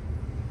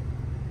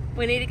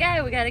 We need to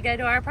go. We got to go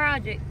to our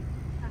project.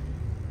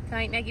 Tell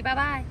Aunt Maggie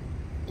bye-bye.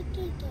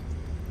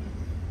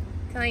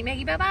 Tell Aunt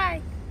Maggie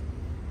bye-bye.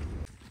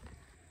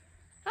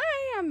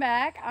 Hi, I'm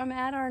back. I'm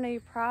at our new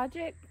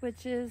project,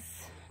 which is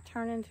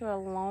turned into a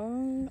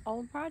long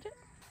old project.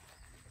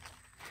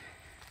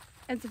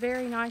 It's a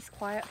very nice,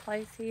 quiet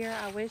place here.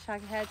 I wish I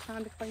had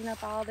time to clean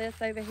up all this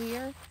over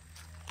here,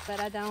 but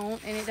I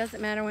don't. And it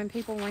doesn't matter when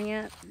people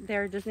rent.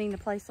 They're just needing a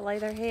place to lay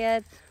their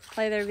head,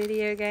 play their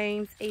video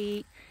games,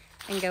 eat,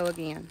 and go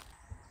again.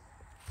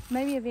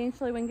 Maybe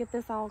eventually we can get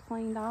this all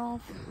cleaned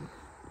off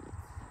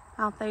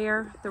out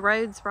there. The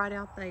road's right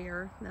out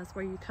there. That's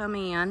where you come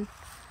in.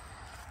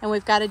 And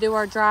we've got to do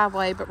our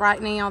driveway, but right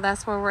now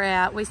that's where we're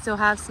at. We still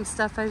have some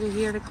stuff over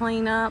here to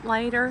clean up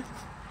later.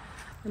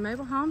 The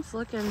mobile home's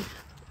looking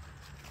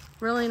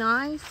really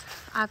nice.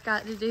 I've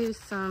got to do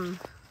some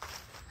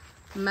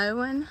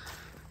mowing.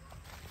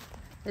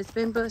 It's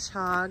been bush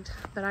hogged,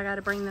 but I got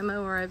to bring the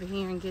mower over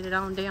here and get it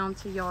on down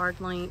to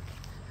yard length.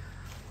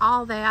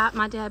 All that,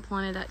 my dad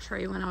planted that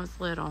tree when I was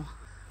little.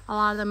 A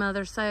lot of them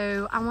others.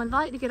 So I would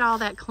like to get all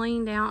that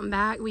cleaned out and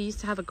back. We used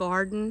to have a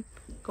garden,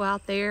 go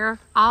out there.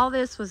 All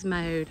this was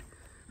mowed.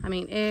 I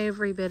mean,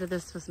 every bit of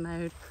this was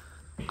mowed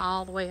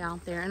all the way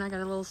out there. And I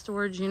got a little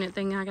storage unit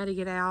thing I got to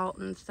get out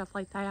and stuff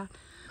like that.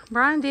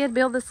 Brian did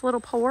build this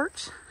little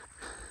porch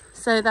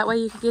so that way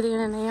you could get in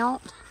and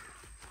out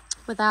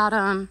without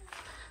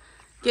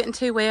getting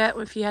too wet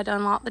if you had to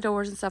unlock the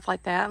doors and stuff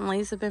like that. And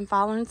leaves have been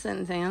falling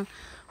since then.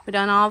 We've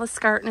done all the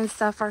skirting and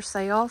stuff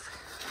ourselves.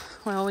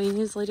 Well, we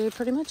usually do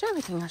pretty much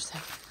everything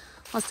ourselves.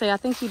 Let's see, I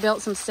think he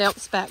built some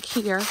steps back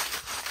here.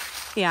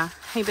 Yeah,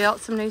 he built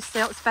some new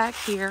steps back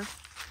here.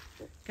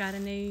 Got a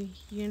new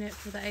unit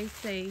for the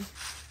AC.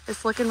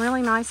 It's looking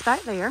really nice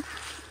back there.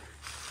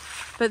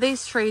 But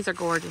these trees are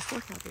gorgeous.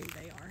 Look how big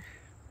they are.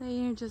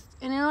 They're just,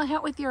 and it'll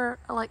help with your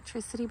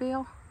electricity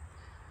bill.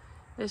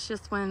 It's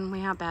just when we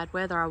have bad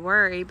weather, I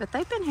worry, but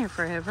they've been here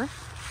forever.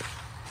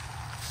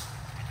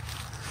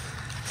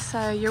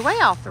 So you're way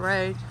off the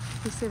road.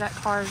 You see that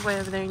car is way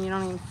over there and you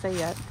don't even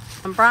see it.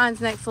 And Brian's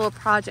next little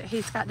project,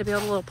 he's got to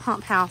build a little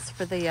pump house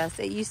for this.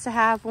 It used to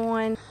have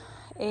one.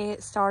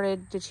 It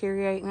started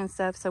deteriorating and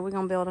stuff, so we're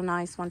gonna build a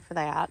nice one for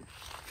that.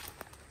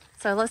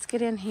 So let's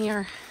get in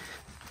here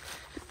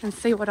and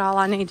see what all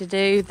I need to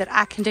do that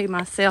I can do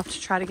myself to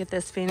try to get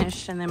this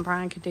finished, and then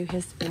Brian could do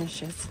his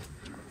finishes.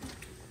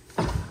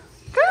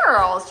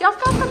 Girls, y'all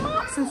got the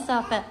mops and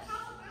stuff up.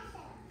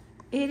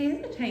 It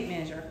is a tape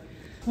measure.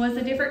 Was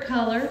a different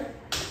color.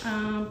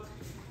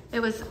 It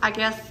was, I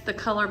guess, the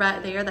color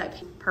back there,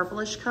 that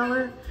purplish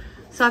color.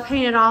 So I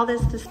painted all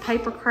this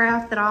paper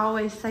craft that I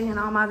always say in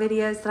all my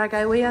videos that I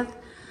go with.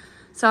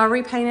 So I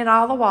repainted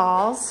all the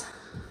walls.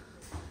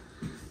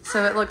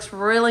 So it looks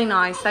really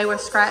nice. They were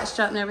scratched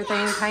up and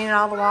everything. Painted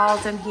all the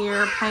walls in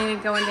here,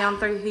 painted going down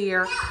through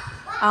here.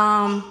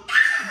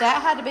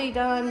 That had to be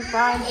done.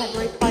 Brian had to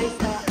replace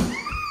that.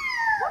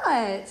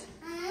 What?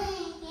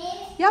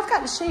 Y'all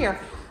got to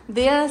share.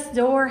 This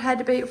door had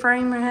to be,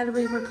 frame had to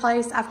be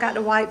replaced. I've got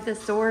to wipe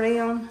this door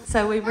down.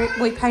 So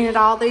we painted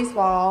all these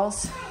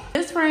walls.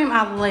 This room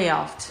I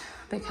left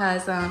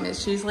because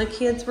it's usually a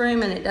kid's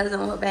room and it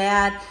doesn't look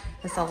bad.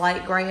 It's a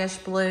light grayish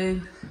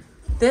blue.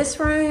 This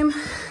room,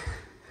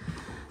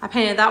 I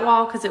painted that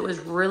wall because it was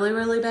really,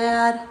 really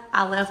bad.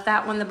 I left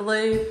that one the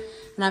blue,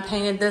 and I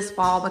painted this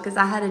wall because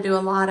I had to do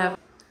a lot of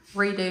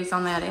redos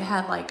on that. It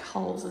had like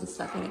holes and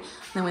stuff in it. And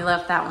then we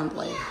left that one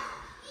blue.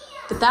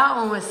 But that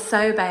one was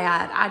so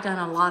bad. I done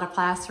a lot of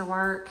plaster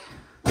work.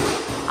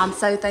 I'm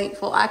so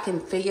thankful I can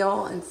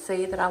feel and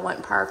see that I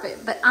wasn't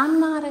perfect, but I'm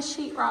not a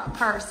sheetrock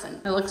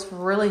person. It looks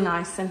really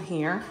nice in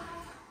here.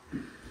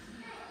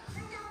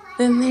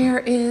 Then there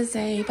is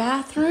a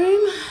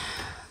bathroom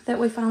that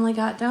we finally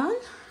got done.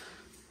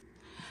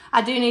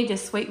 I do need to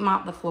sweep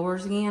mop the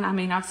floors again. I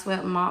mean, I've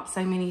swept and mopped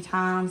so many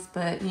times,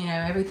 but you know,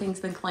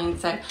 everything's been clean.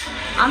 So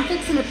I'm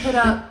fixing to put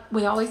up,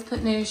 we always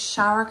put new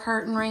shower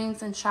curtain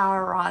rings and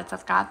shower rods.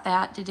 I've got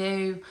that to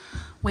do.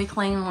 We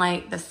clean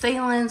like the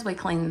ceilings, we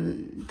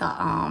clean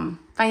the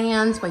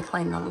fans, we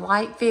clean the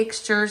light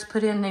fixtures,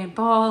 put in new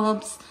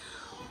bulbs,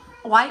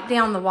 wipe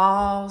down the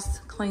walls,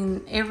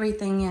 clean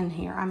everything in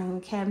here. I mean,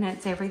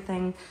 cabinets,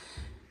 everything.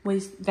 We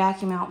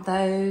vacuum out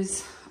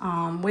those.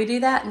 We do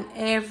that in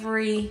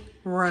every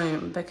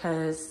room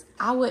because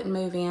I wouldn't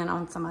move in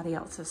on somebody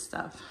else's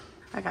stuff.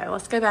 Okay,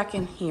 let's go back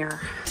in here.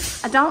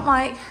 I don't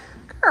like,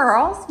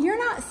 girls, you're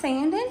not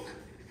sanding.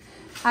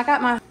 I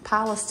got my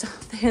pile of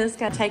stuff that just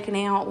got taken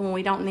out when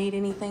we don't need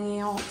anything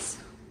else.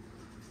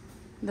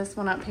 This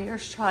one up here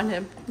is trying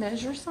to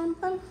measure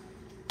something.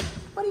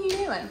 What are you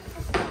doing?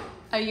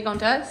 Oh, you gonna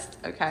dust?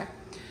 Okay.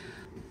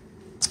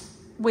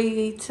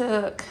 We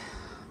took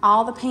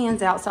all the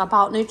pans out, so I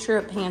bought new True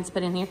Up pans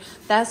put in here.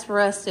 That's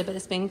rusted, but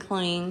it's been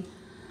clean.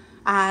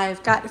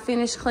 I've got to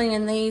finish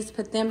cleaning these,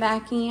 put them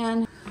back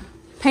in.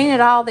 Painted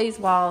all these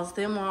walls.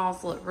 Them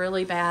walls look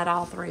really bad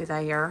all through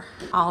there,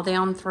 all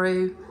down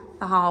through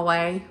the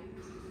hallway.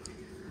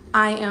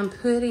 I am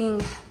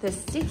putting the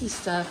sticky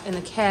stuff in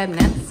the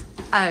cabinets.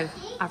 Oh,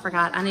 I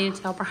forgot. I need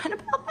to tell Brian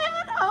about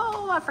that.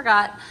 Oh, I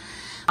forgot.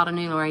 I bought a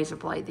new razor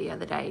blade the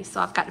other day, so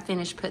I've got to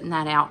finish putting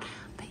that out.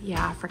 But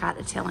yeah, I forgot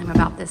to tell him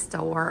about this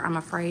door. I'm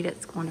afraid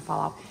it's going to fall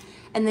off.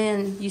 And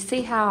then you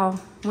see how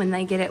when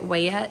they get it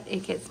wet,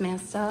 it gets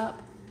messed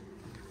up?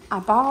 I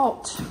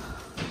bought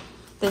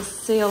this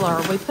sealer.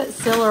 We put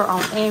sealer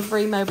on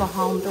every mobile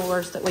home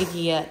doors that we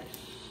get.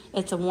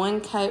 It's a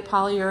one-coat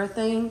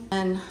polyurethane,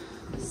 and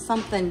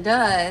something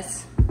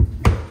does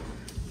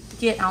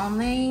get on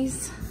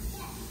these,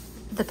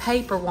 the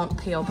paper won't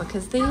peel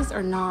because these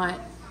are not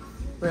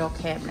real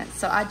cabinets.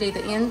 So I do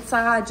the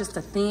inside, just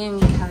a thin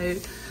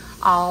coat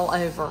all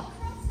over.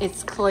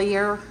 It's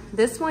clear.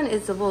 This one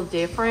is a little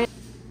different.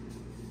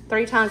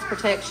 3 times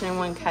protection in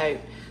one coat.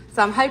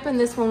 So I'm hoping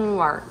this one will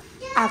work.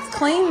 I've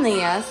cleaned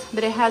this,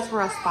 but it has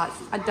rust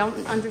spots. I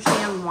don't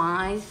understand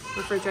why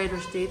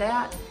refrigerators do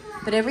that,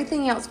 but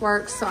everything else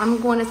works. So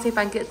I'm going to see if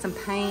I can get some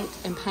paint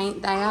and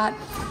paint that.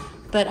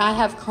 But I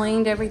have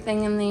cleaned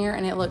everything in there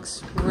and it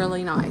looks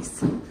really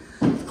nice.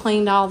 I've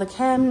cleaned all the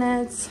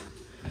cabinets.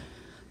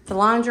 The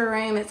laundry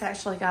room, it's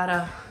actually got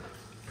a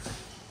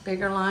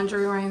bigger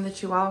laundry room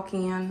that you walk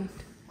in.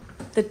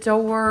 The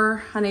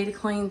door, I need to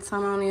clean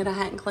some on it. I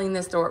hadn't cleaned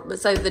this door. But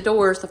so the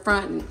doors, the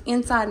front,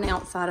 inside and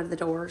outside of the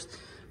doors.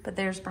 But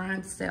there's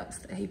Brian's steps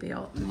that he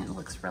built, and it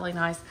looks really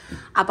nice.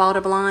 I bought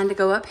a blind to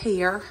go up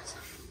here.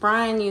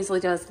 Brian usually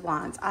does the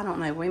blinds. I don't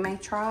know, we may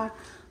try,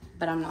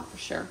 but I'm not for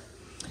sure.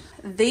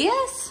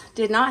 This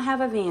did not have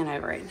a vent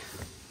over it.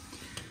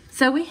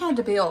 So we had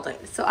to build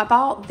it. So I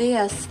bought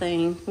this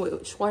thing,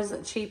 which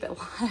wasn't cheap at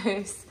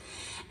Lowe's.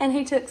 And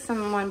he took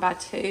some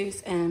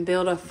 1x2s and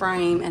built a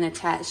frame and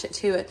attached it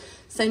to it.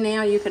 So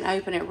now you can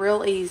open it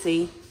real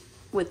easy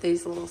with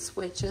these little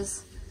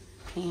switches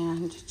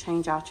and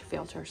change out your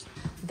filters.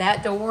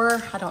 That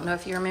door, I don't know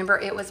if you remember,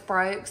 it was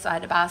broke, so I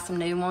had to buy some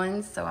new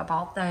ones, so I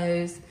bought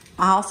those.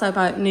 I also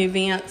bought new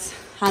vents.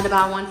 I had to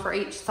buy one for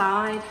each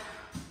side.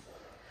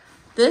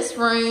 This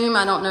room,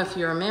 I don't know if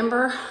you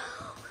remember,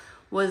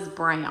 was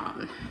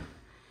brown.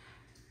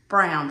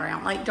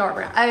 Brown, like dark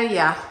brown. Oh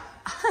yeah,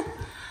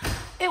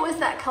 it was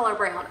that color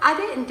brown. I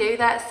didn't do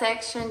that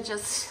section,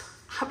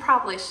 I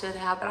probably should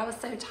have, but I was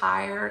so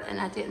tired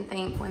and I didn't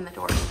think when the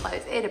doors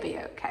closed, it'll be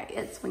okay.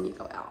 It's when you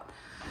go out.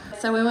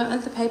 So we went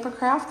with the paper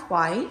craft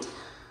white.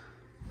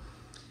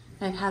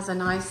 It has a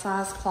nice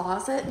size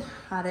closet.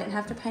 I didn't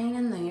have to paint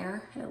in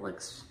there. It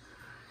looks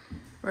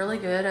really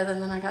good, other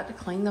than I got to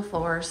clean the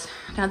floors.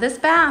 Now this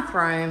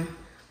bathroom,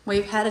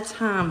 we've had a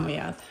time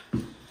with.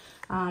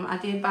 I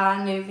did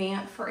buy a new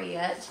vent for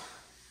it.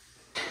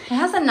 It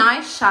has a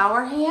nice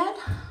shower head.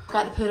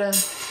 Got to put a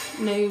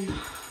new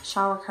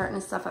shower curtain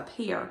and stuff up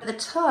here. The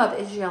tub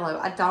is yellow.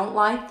 I don't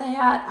like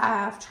that.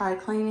 I've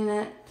tried cleaning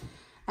it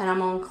and I'm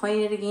gonna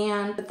clean it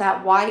again. But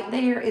that white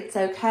there, it's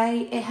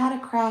okay. It had a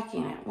crack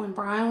in it. When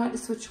Brian went to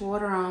switch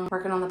water on,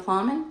 working on the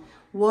plumbing,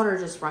 water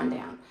just run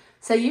down.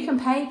 So you can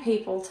pay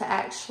people to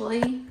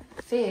actually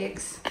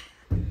fix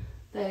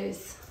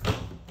those.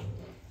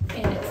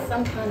 And it's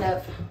some kind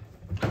of,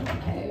 I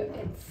don't know,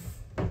 it's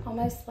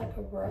almost like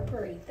a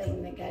rubbery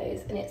thing that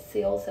goes and it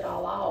seals it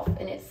all off,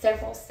 and it's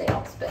several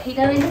steps, but he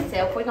done it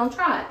himself. We're gonna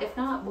try it. If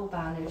not, we'll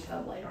buy a new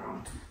tub later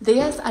on.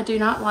 This, I do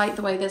not like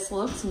the way this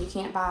looks, and you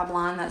can't buy a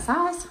blind that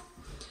size.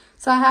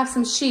 So I have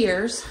some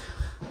shears.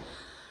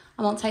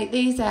 I'm gonna take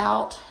these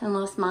out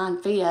unless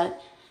mine fit,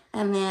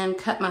 and then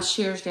cut my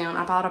shears down.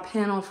 I bought a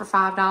panel for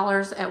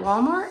 $5 at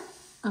Walmart.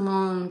 I'm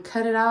gonna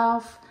cut it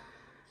off,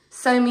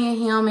 sew me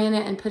a hem in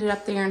it, and put it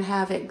up there and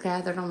have it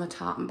gathered on the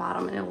top and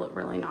bottom, and it'll look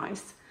really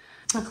nice.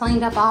 I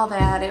cleaned up all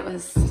that.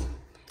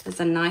 It's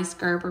a nice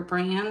Gerber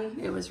brand.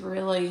 It was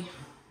really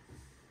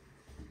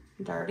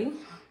dirty.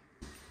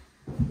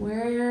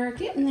 We're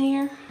getting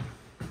there.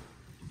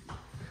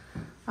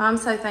 I'm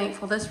so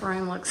thankful. This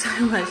room looks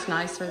so much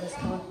nicer this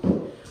time.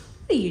 What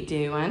are you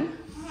doing?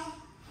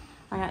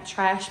 I got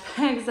trash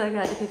bags I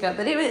got to pick up,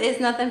 but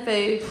it's nothing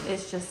food.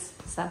 It's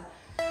just stuff.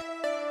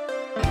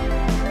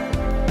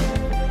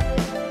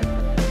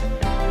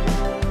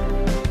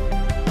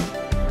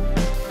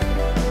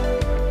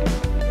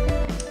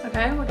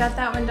 Okay, we got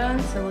that one done,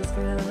 so let's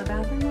go to the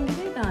bathroom and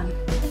get it done.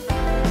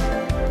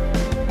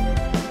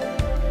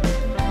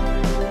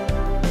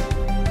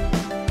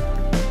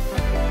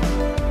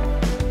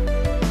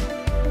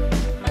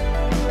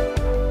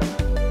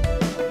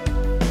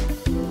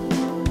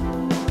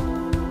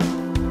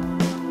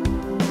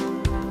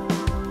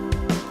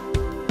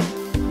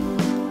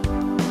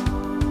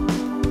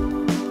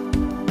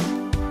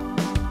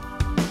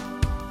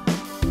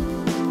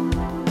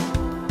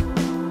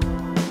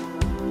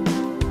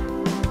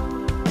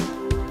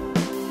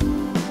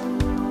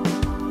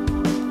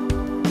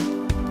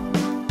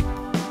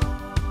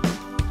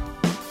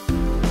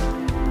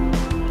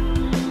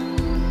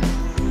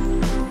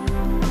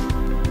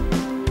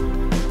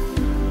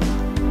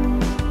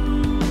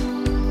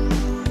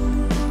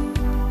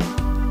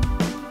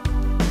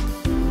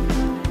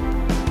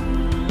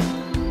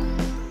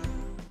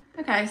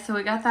 Okay, so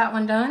we got that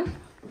one done.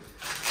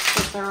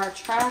 We'll throw our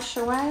trash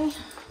away.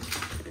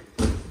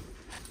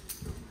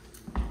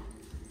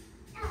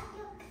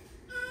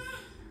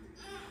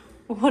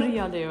 What are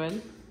y'all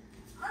doing?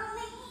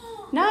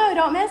 No,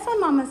 don't mess with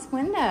Mama's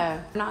window.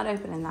 I'm not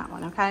opening that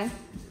one, okay?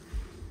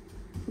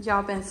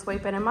 Y'all been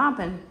sweeping and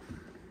mopping.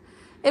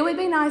 It would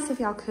be nice if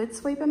y'all could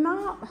sweep and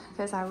mop,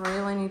 because I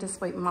really need to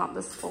sweep and mop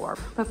this floor.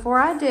 Before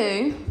I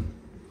do,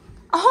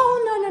 oh,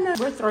 no.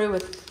 We're through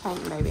with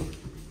painting, baby.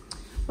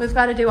 We've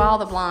got to do all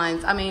the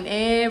blinds. I mean,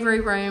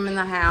 every room in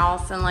the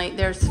house, and like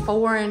there's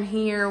 4 in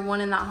here,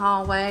 1 in the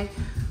hallway,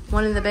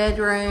 1 in the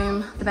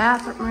bedroom. The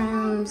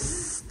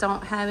bathrooms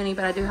don't have any,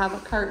 but I do have a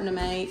curtain to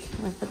make.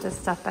 Let me put this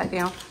stuff back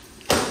down.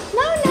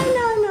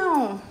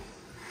 No.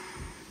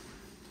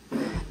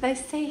 They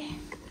see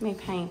me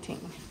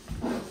painting.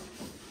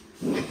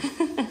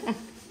 As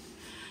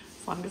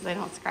long as they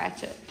don't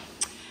scratch it.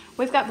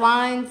 We've got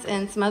blinds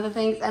and some other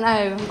things. And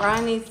oh,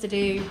 Brian needs to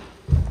do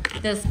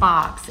this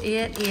box.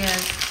 It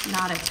is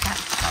not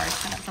attached. Sorry,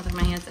 that's other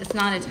man's. It's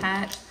not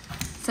attached.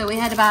 So we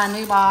had to buy a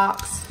new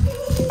box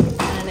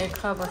and a new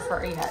cover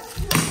for it.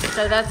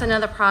 So that's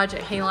another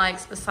project he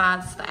likes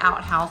besides the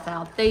outhouse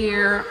out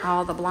there,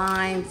 all the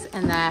blinds,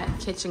 and that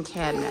kitchen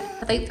cabinet.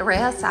 I think the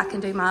rest I can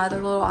do my other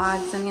little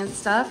odds and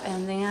stuff,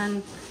 and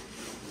then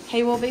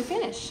he will be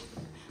finished.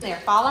 There,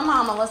 follow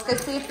Mama. Let's go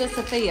see if this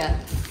will fit.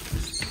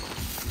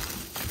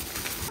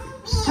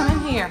 Come in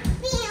here.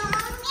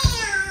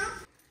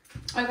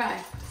 Okay,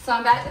 so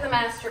I'm back to the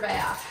master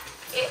bath.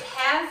 It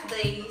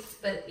has these,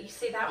 but you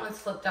see that one's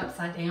flipped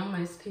upside down.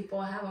 Most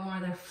people have them where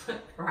they're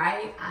flipped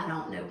right. I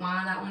don't know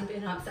why that one's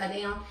been upside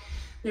down.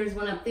 There's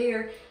one up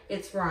there,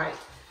 it's right.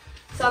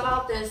 So I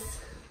bought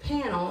this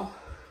panel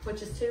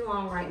which is too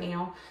long right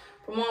now,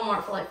 from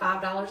Walmart for like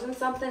 $5 and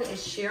something,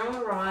 is sheer on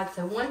the rod.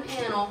 So one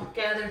panel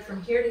gathered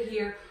from here to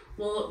here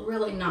will look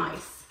really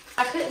nice.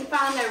 I couldn't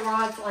find no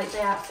rods like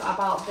that, so I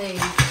bought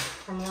these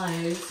from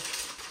Lowe's.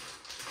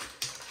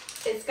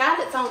 It's got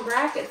its own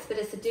brackets, but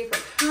it's a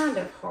different kind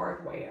of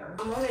hardware.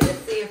 I wanted to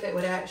see if it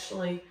would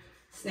actually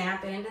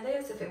snap into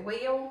this. If it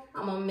will,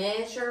 I'm gonna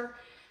measure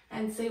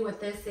and see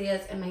what this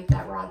is and make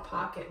that rod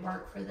pocket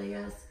work for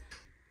this.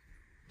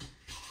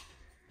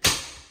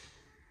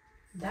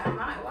 That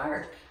might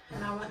work,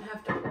 and I wouldn't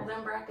have to pull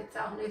them brackets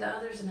out and do the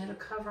others, and it'll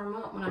cover them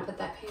up when I put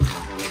that piece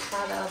on. Let me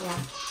try the other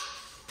one.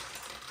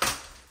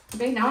 It'd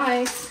be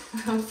nice.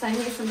 I'm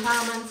saving me some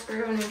time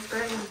unscrewing and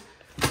screwing.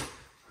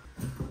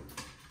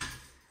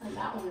 And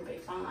that one would be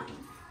fine.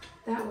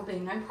 That will be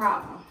no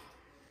problem.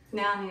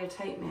 Now I need a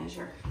tape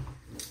measure.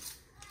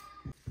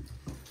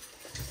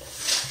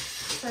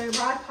 So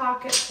rod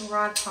pocket to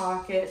rod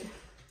pocket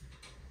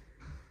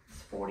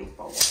is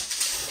 44.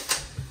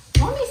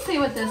 Let me see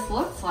what this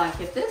looks like.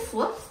 If this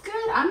looks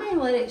good, I may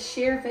let it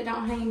shear if it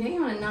don't hang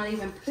down and not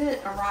even put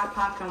a rod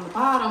pocket on the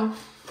bottom.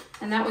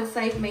 And that would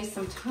save me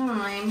some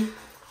time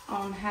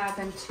on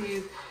having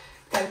to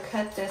go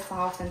cut this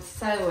off and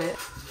sew it.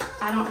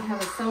 I don't have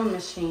a sewing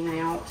machine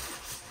out.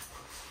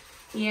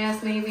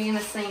 Yes, me being a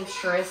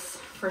seamstress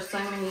for so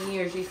many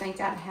years, you think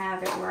I'd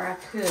have it where I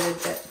could,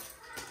 but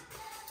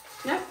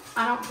nope,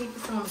 I don't keep the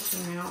sewing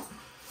machine out.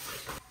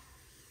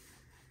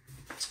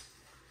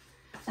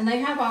 And they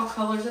have all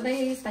colors of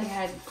these. They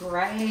had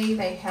gray,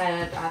 they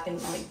had, I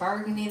think, like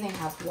burgundy, they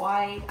have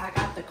white. I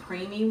got the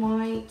creamy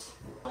white.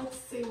 Let's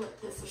see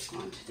what this is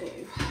going to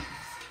do.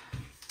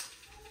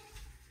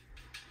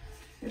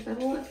 If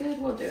it'll look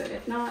good, we'll do it.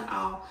 If not,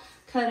 I'll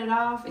cut it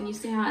off. And you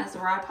see how it has the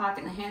rod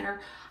pocket and the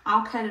header?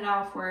 I'll cut it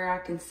off where I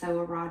can sew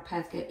a rod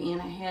pocket and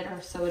a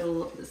header so it'll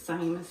look the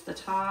same as the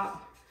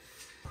top.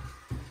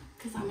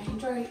 Because I made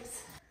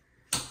drapes.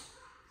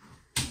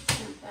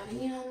 Dump that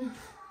in.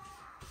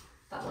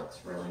 That looks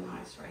really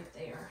nice right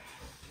there.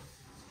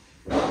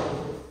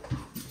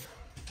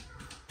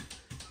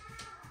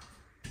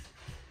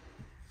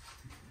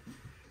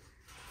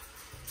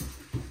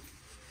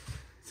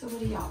 So what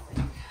do y'all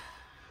think?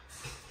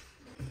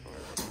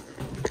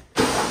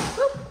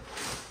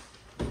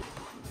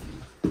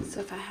 So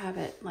if I have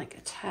it like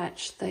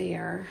attached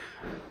there,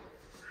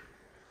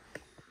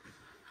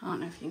 I don't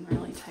know if you can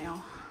really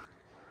tell.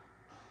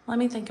 Let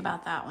me think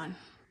about that one,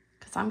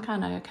 because I'm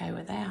kind of okay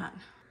with that.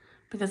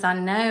 Because I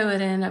know it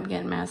ended up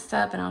getting messed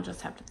up and I'll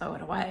just have to throw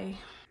it away.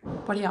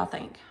 What do y'all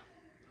think?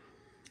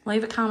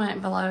 Leave a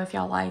comment below if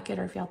y'all like it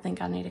or if y'all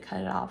think I need to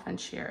cut it off and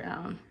shear it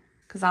on.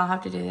 Because I'll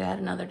have to do that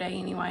another day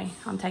anyway.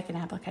 I'm taking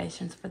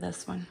applications for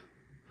this one.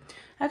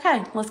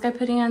 Okay, let's go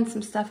put in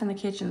some stuff in the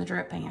kitchen, the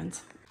drip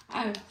pans.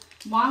 Oh,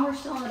 while we're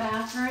still in the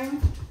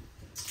bathroom,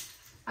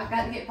 I've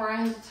got to get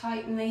Brian to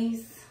tighten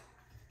these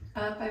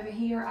up over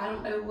here. I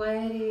don't know what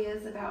it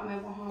is about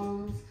mobile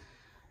homes,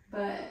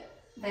 but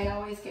they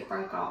always get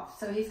broke off.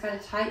 So he's got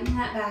to tighten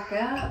that back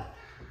up.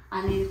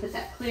 I need to put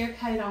that clear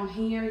coat on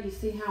here. You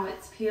see how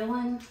it's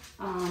peeling?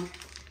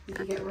 If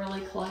you get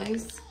really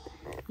close,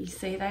 you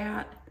see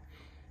that?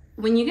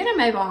 When you get a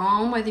mobile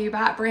home, whether you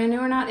buy it brand new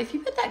or not, if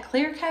you put that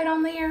clear coat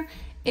on there,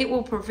 it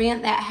will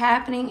prevent that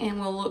happening and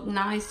will look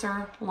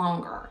nicer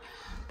longer.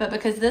 But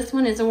because this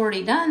one has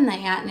already done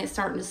that and it's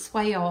starting to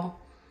swell,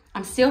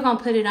 I'm still gonna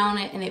put it on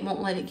it and it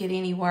won't let it get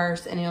any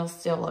worse and it'll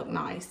still look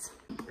nice.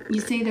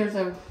 You see there's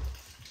a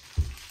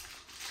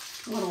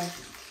little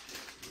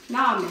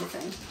knob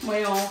missing.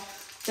 Well,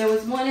 there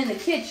was one in the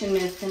kitchen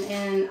missing,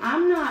 and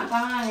I'm not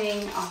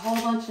buying a whole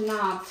bunch of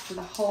knobs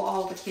for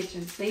all the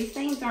kitchens. These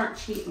things aren't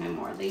cheap no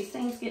more. These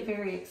things get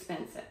very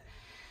expensive.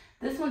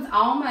 This one's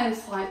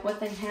almost like what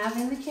they have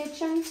in the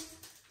kitchen.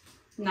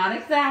 Not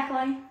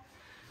exactly,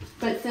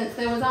 but since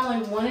there was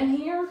only one in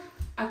here,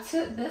 I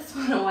took this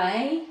one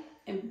away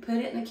and put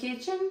it in the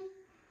kitchen.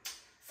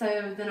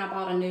 So then I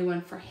bought a new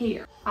one for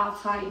here. I'll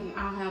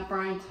have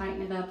Brian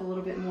tighten it up a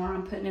little bit more.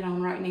 I'm putting it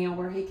on right now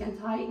where he can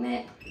tighten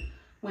it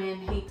when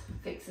he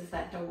fixes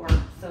that door.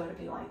 So it'll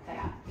be like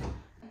that.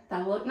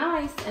 That'll look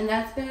nice, and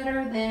that's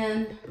better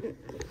than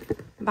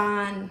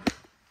buying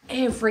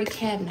every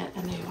cabinet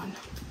a new one.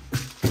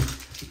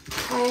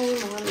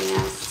 Okay, what a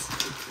mess.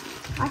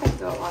 I got to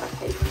throw a lot of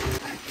paper in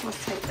there.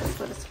 Let's take this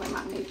with us. We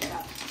might need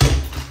that.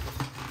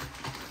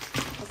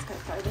 Let's go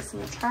throw this in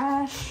the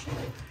trash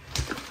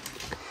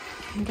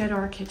and go to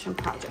our kitchen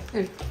project.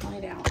 Ooh,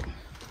 lay down.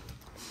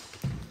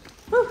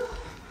 Whew.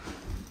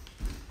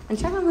 And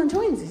check on the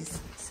twinsies.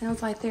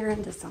 Sounds like they're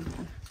into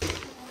something.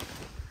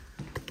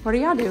 What are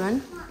y'all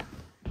doing?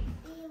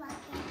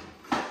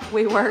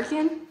 We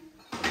working?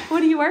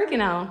 What are you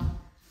working on?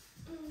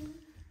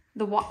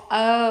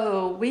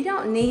 Oh, we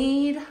don't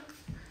need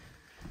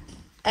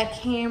a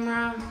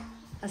camera,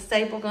 a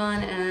staple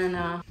gun,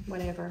 and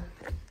whatever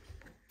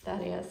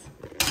that is.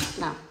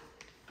 No.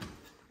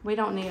 We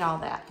don't need all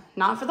that.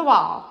 Not for the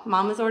wall.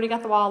 Mama's already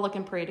got the wall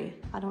looking pretty.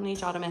 I don't need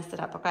y'all to mess it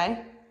up,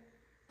 okay?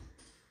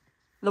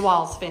 The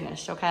wall's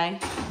finished, okay?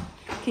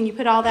 Can you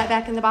put all that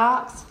back in the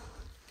box?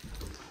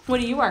 What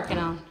are you working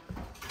on?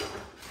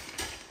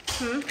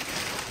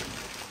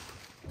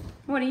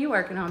 What are you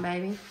working on,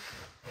 baby?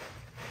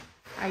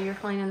 Oh, you're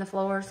cleaning the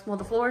floors? Well,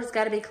 the floors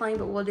got to be clean,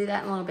 but we'll do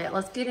that in a little bit.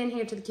 Let's get in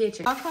here to the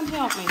kitchen. Y'all come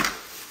help me.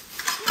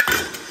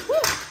 Woo.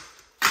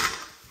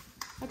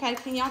 Okay,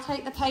 can y'all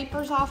take the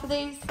papers off of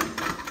these?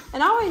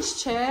 And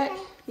always check.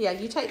 Yeah,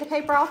 you take the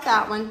paper off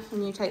that one,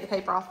 and you take the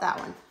paper off that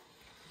one.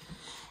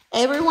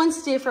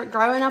 Everyone's different.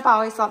 Growing up, I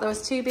always thought there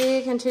was too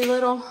big and too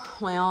little.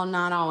 Well,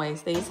 not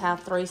always. These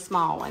have 3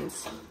 small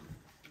ones.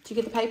 Did you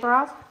get the paper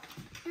off?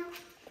 No.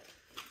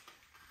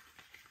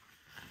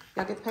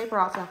 Y'all get the paper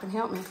off. Y'all can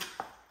help me.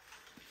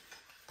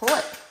 Pull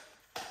it.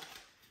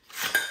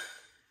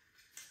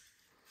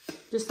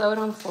 Just throw it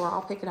on the floor.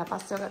 I'll pick it up. I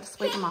still got to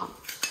sweep them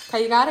off.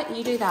 Okay, you got it?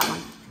 You do that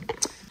one.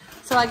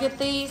 So I get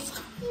these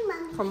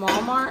from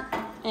Walmart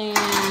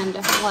and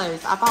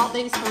Lowe's. I bought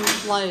these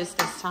from Lowe's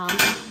this time.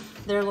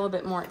 They're a little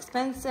bit more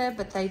expensive,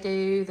 but they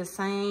do the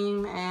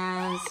same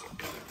as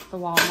the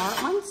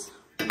Walmart ones.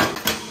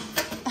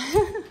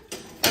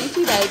 Thank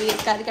you, baby.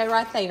 It's got to go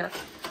right there.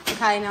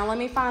 Okay, now let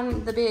me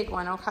find the big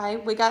one, okay?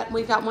 We've got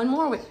one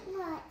more. No,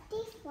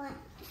 this one.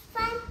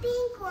 Find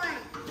big one.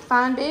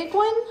 Find big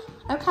one?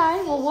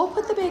 Okay, well, we'll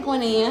put the big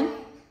one in.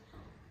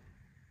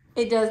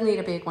 It does need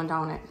a big one,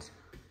 don't it?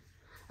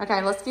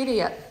 Okay, let's get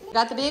it.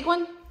 Got the big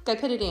one? Go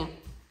put it in.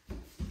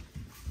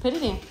 Put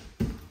it in.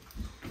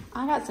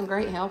 I got some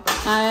great helpers.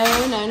 No.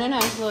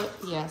 Look,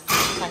 yes.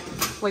 Okay,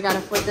 we got to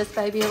flip this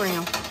baby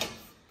around.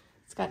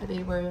 It's got to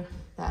be where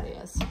that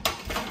is.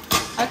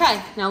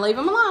 Okay, now leave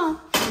them alone.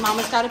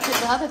 Mama's got to put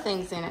the other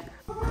things in it.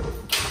 Got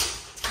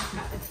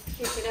to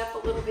kick it up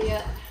a little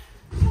bit.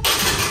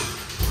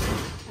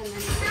 And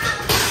then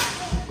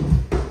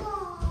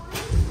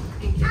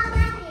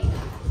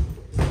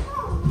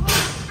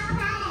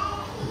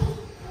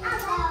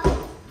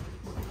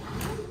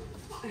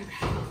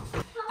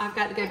I've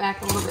got to go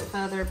back a little bit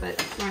further,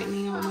 but right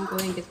now I'm going to go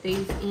ahead and get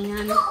these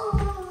in.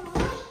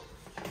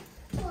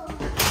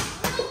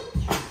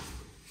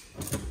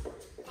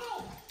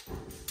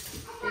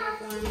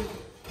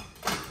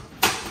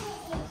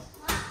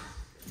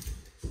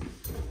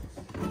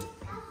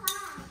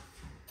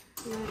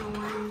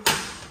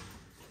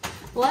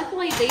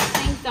 Luckily, these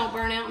things don't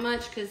burn out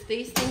much because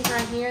these things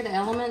right here, the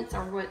elements,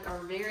 are what are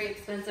very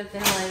expensive.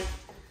 They're like,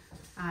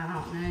 I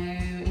don't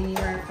know,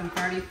 anywhere from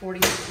 $30, $40,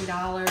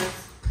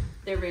 $50.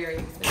 They're very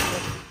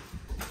expensive.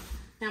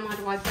 Now I'm going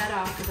to wipe that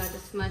off because I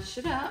just smudged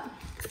it up.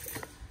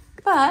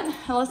 But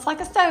it looks like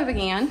a stove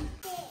again.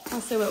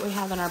 Let's see what we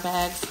have in our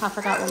bags. I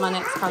forgot what my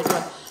next card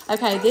was.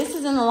 Okay, this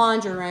is in the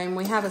laundry room.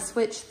 We have a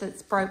switch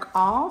that's broke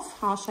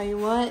off. I'll show you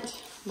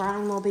what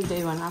Brian will be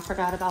doing. I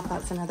forgot about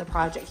that's another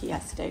project he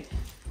has to do.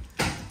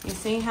 You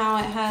see how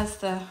it has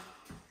the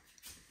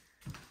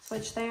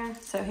switch there?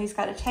 So he's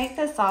got to take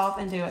this off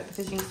and do it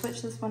because you can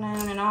switch this one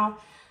on and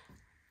off.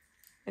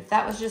 If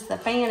that was just the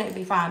fan, it'd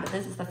be fine, but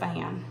this is the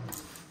fan.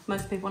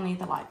 Most people need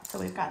the light, so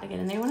we've got to get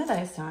a new one of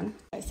those done.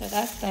 Okay, so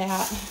that's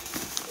that.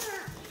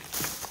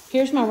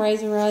 Here's my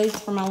razor blades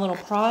for my little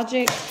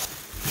project.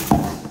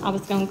 I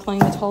was going to clean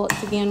the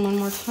toilets again one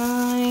more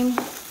time.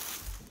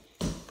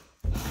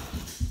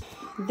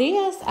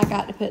 This I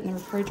got to put in the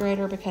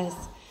refrigerator because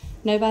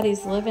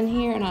nobody's living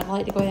here, and I'd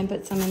like to go ahead and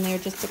put some in there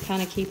just to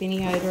kind of keep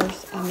any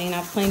odors. I mean,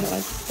 I've cleaned it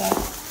with stuff.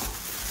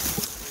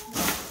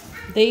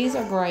 These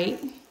are great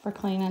for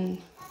cleaning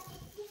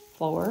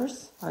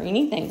floors or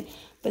anything,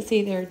 but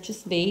see, they're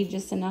just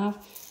enough.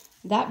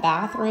 That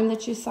bathroom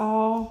that you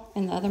saw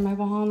in the other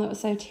mobile home that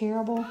was so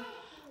terrible,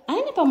 I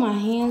end up on my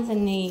hands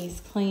and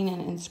knees cleaning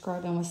and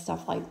scrubbing with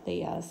stuff like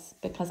this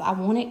because I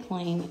want it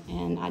clean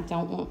and I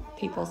don't want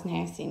people's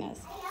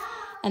nastiness.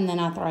 And then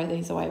I throw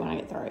these away when I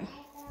get through.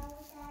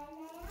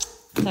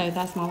 So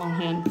that's my long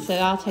hand. So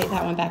I'll take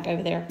that one back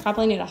over there.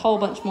 Probably need a whole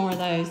bunch more of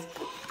those.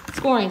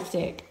 Scoring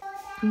stick.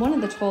 One of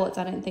the toilets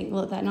I didn't think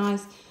looked that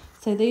nice.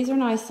 So these are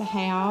nice to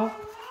have.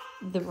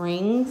 The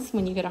rings,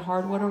 when you get a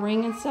hardwater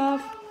ring and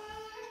stuff,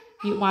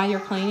 while you're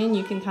cleaning,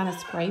 you can kind of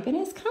scrape it.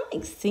 It's kind of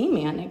like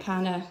cement. It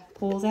kind of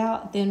pulls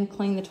out. Then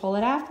clean the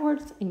toilet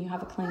afterwards, and you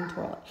have a clean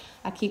toilet.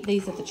 I keep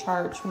these at the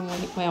church. When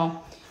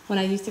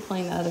I used to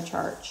clean the other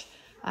church,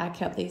 I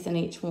kept these in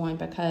each one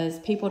because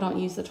people don't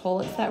use the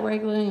toilets that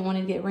regularly and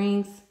wanted to get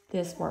rings.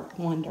 This worked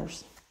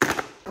wonders.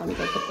 Let me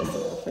go put this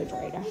in the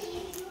refrigerator.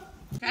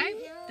 Okay,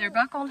 they're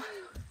buckled.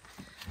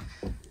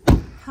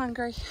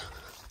 Hungry.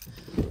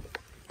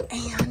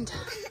 And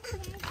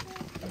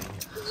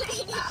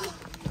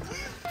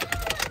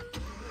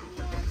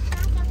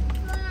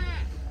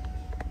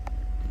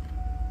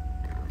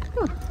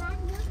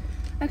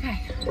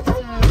okay,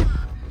 so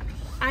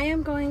I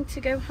am going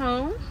to go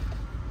home,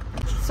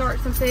 start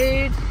some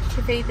food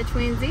to feed the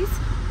twinsies.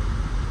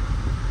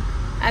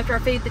 After I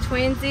feed the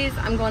twinsies,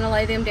 I'm going to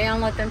lay them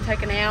down, let them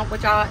take a nap,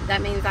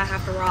 that means I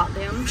have to rock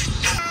them.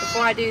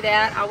 Before I do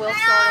that, I will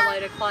start a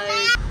load of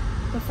clothes.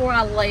 Before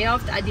I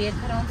left, I did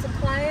put on some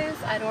clothes.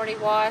 I'd already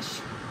washed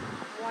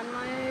one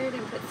load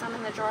and put some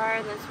in the dryer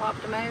and then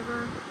swapped them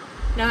over.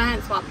 No, I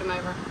hadn't swapped them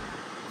over.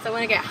 So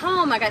when I get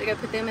home, I got to go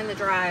put them in the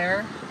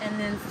dryer and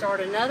then start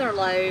another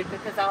load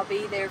because I'll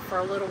be there for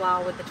a little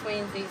while with the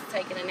twinsies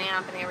taking a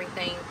nap and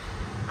everything.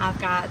 I've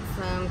got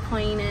some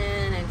cleaning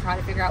and try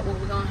to figure out what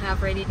we're going to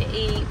have ready to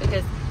eat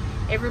because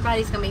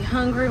everybody's going to be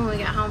hungry when we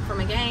get home from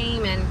a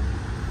game. And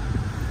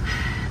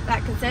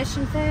that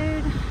concession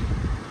food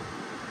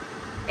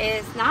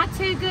is not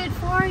too good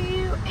for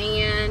you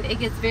and it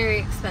gets very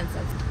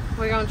expensive.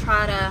 We're going to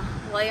try to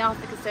lay off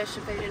the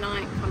concession food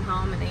tonight, come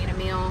home and eat a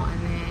meal,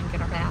 and then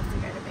get our baths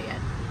and go to bed.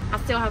 I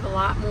still have a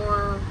lot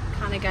more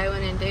kind of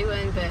going and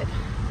doing, but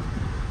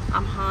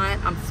I'm hot,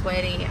 I'm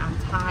sweaty, I'm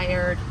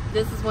tired.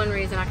 This is one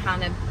reason I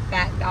kind of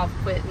backed off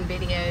quitting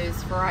videos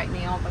for right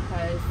now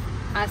because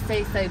I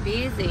stay so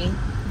busy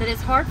that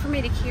it's hard for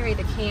me to carry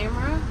the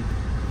camera,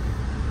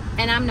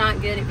 and I'm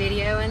not good at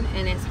videoing,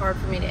 and it's hard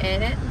for me to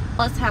edit.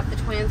 Plus have the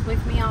twins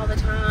with me all the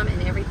time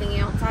and everything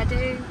else I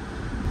do.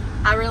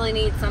 I really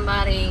need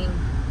somebody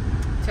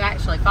to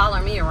actually follow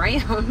me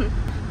around.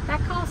 That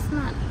costs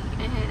money,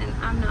 and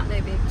I'm not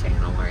no big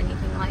channel or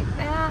anything like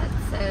that,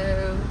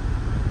 so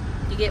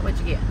you get what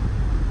you get.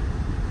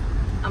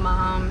 A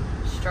mom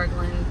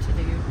struggling to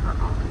do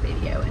her own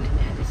video and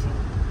editing.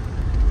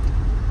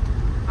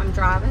 I'm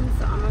driving,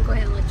 so I'm gonna go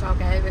ahead and let y'all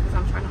go because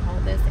I'm trying to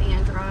hold this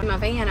and drive. In my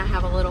van, I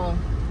have a little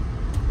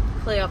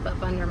clip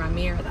up under my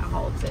mirror that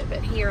holds it,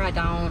 but here I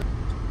don't.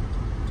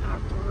 I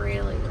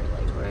really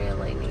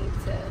need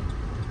to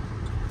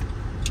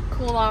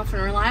cool off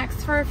and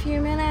relax for a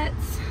few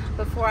minutes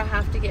before I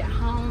have to get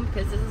home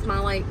because this is my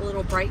like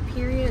little break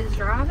period is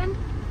driving.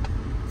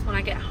 It's when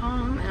I get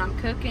home and I'm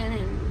cooking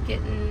and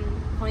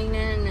getting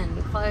cleaning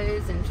and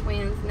clothes and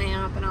twins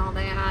nap and all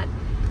that.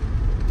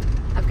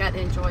 I've got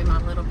to enjoy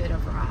my little bit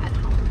of ride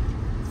home.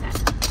 So,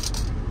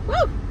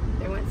 woo!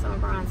 There went some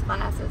of Brian's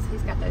glasses.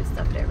 He's got those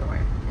stuffed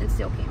everywhere and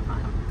still can't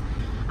find them.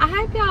 I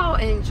hope y'all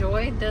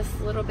enjoyed this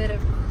little bit of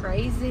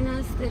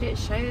craziness that it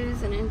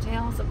shows and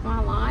entails of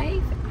my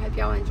life. I hope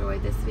y'all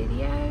enjoyed this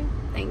video.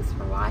 Thanks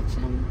for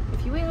watching.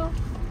 If you will,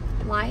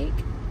 like,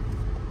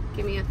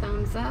 give me a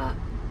thumbs up.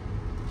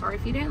 Or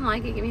if you didn't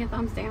like it, give me a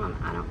thumbs down.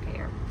 I don't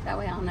care. That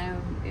way I'll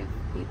know if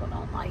people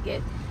don't like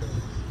it.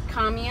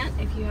 Comment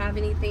if you have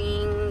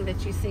anything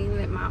that you've seen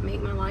that might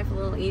make my life a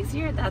little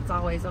easier. That's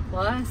always a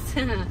plus.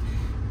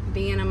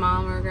 Being a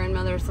mom or a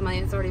grandmother or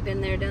somebody that's already been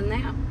there, done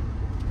that.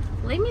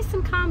 Leave me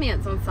some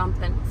comments on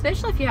something,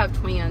 especially if you have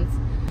twins.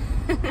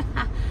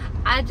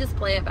 I just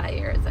play it by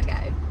ear as I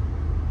go.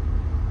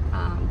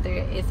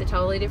 It's a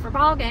totally different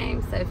ball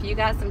game, so if you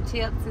got some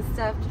tips and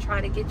stuff to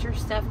try to get your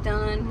stuff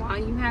done while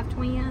you have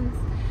twins.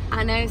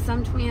 I know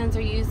some twins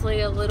are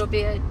usually a little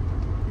bit,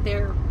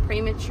 they're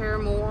premature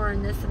more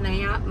and this and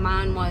that.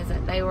 Mine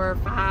wasn't. They were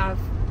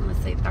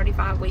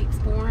 35 weeks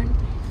born.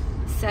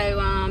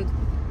 So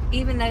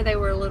even though they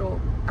were a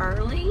little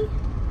early,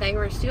 they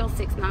were still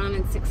 6'9"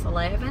 and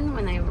 6'11"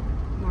 when they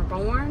were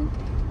born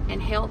and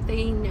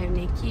healthy, no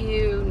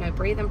NICU, no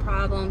breathing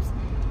problems.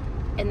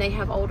 And they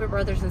have older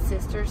brothers and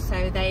sisters,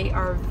 so they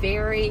are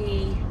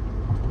very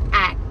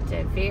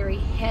active, very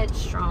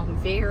headstrong,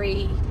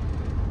 very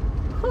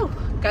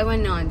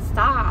going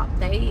non-stop.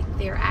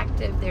 They're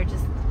active, they're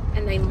just,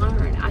 and they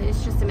learn.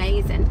 It's just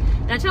amazing.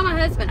 And I tell my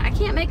husband, I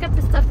can't make up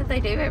the stuff that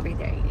they do every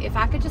day. If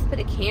I could just put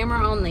a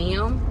camera on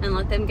them and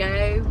let them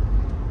go,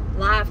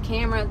 live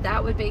camera,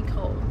 that would be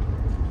cool.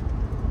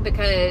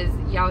 Because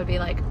y'all would be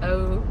like,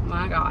 oh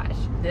my gosh,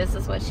 this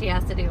is what she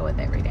has to deal with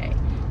every day.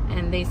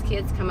 And these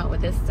kids come up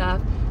with this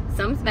stuff.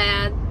 Some's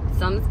bad,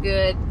 some's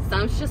good,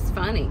 some's just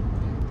funny.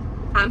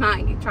 I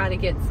might try to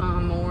get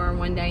some more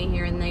one day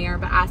here and there,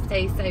 but I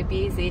stay so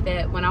busy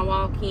that when I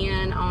walk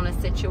in on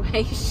a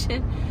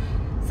situation,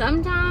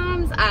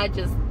 sometimes I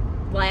just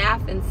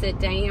laugh and sit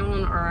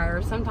down,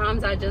 or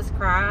sometimes I just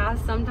cry.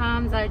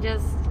 Sometimes I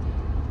just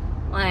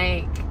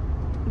like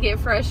get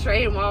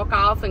frustrated and walk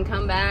off and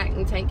come back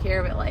and take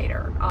care of it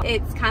later.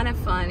 It's kind of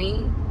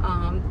funny.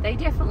 They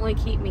definitely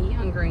keep me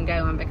younger and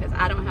going because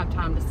I don't have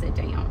time to sit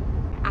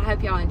down. I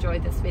hope y'all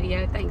enjoyed this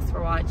video. Thanks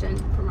for watching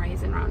from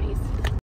Rasing Roneys.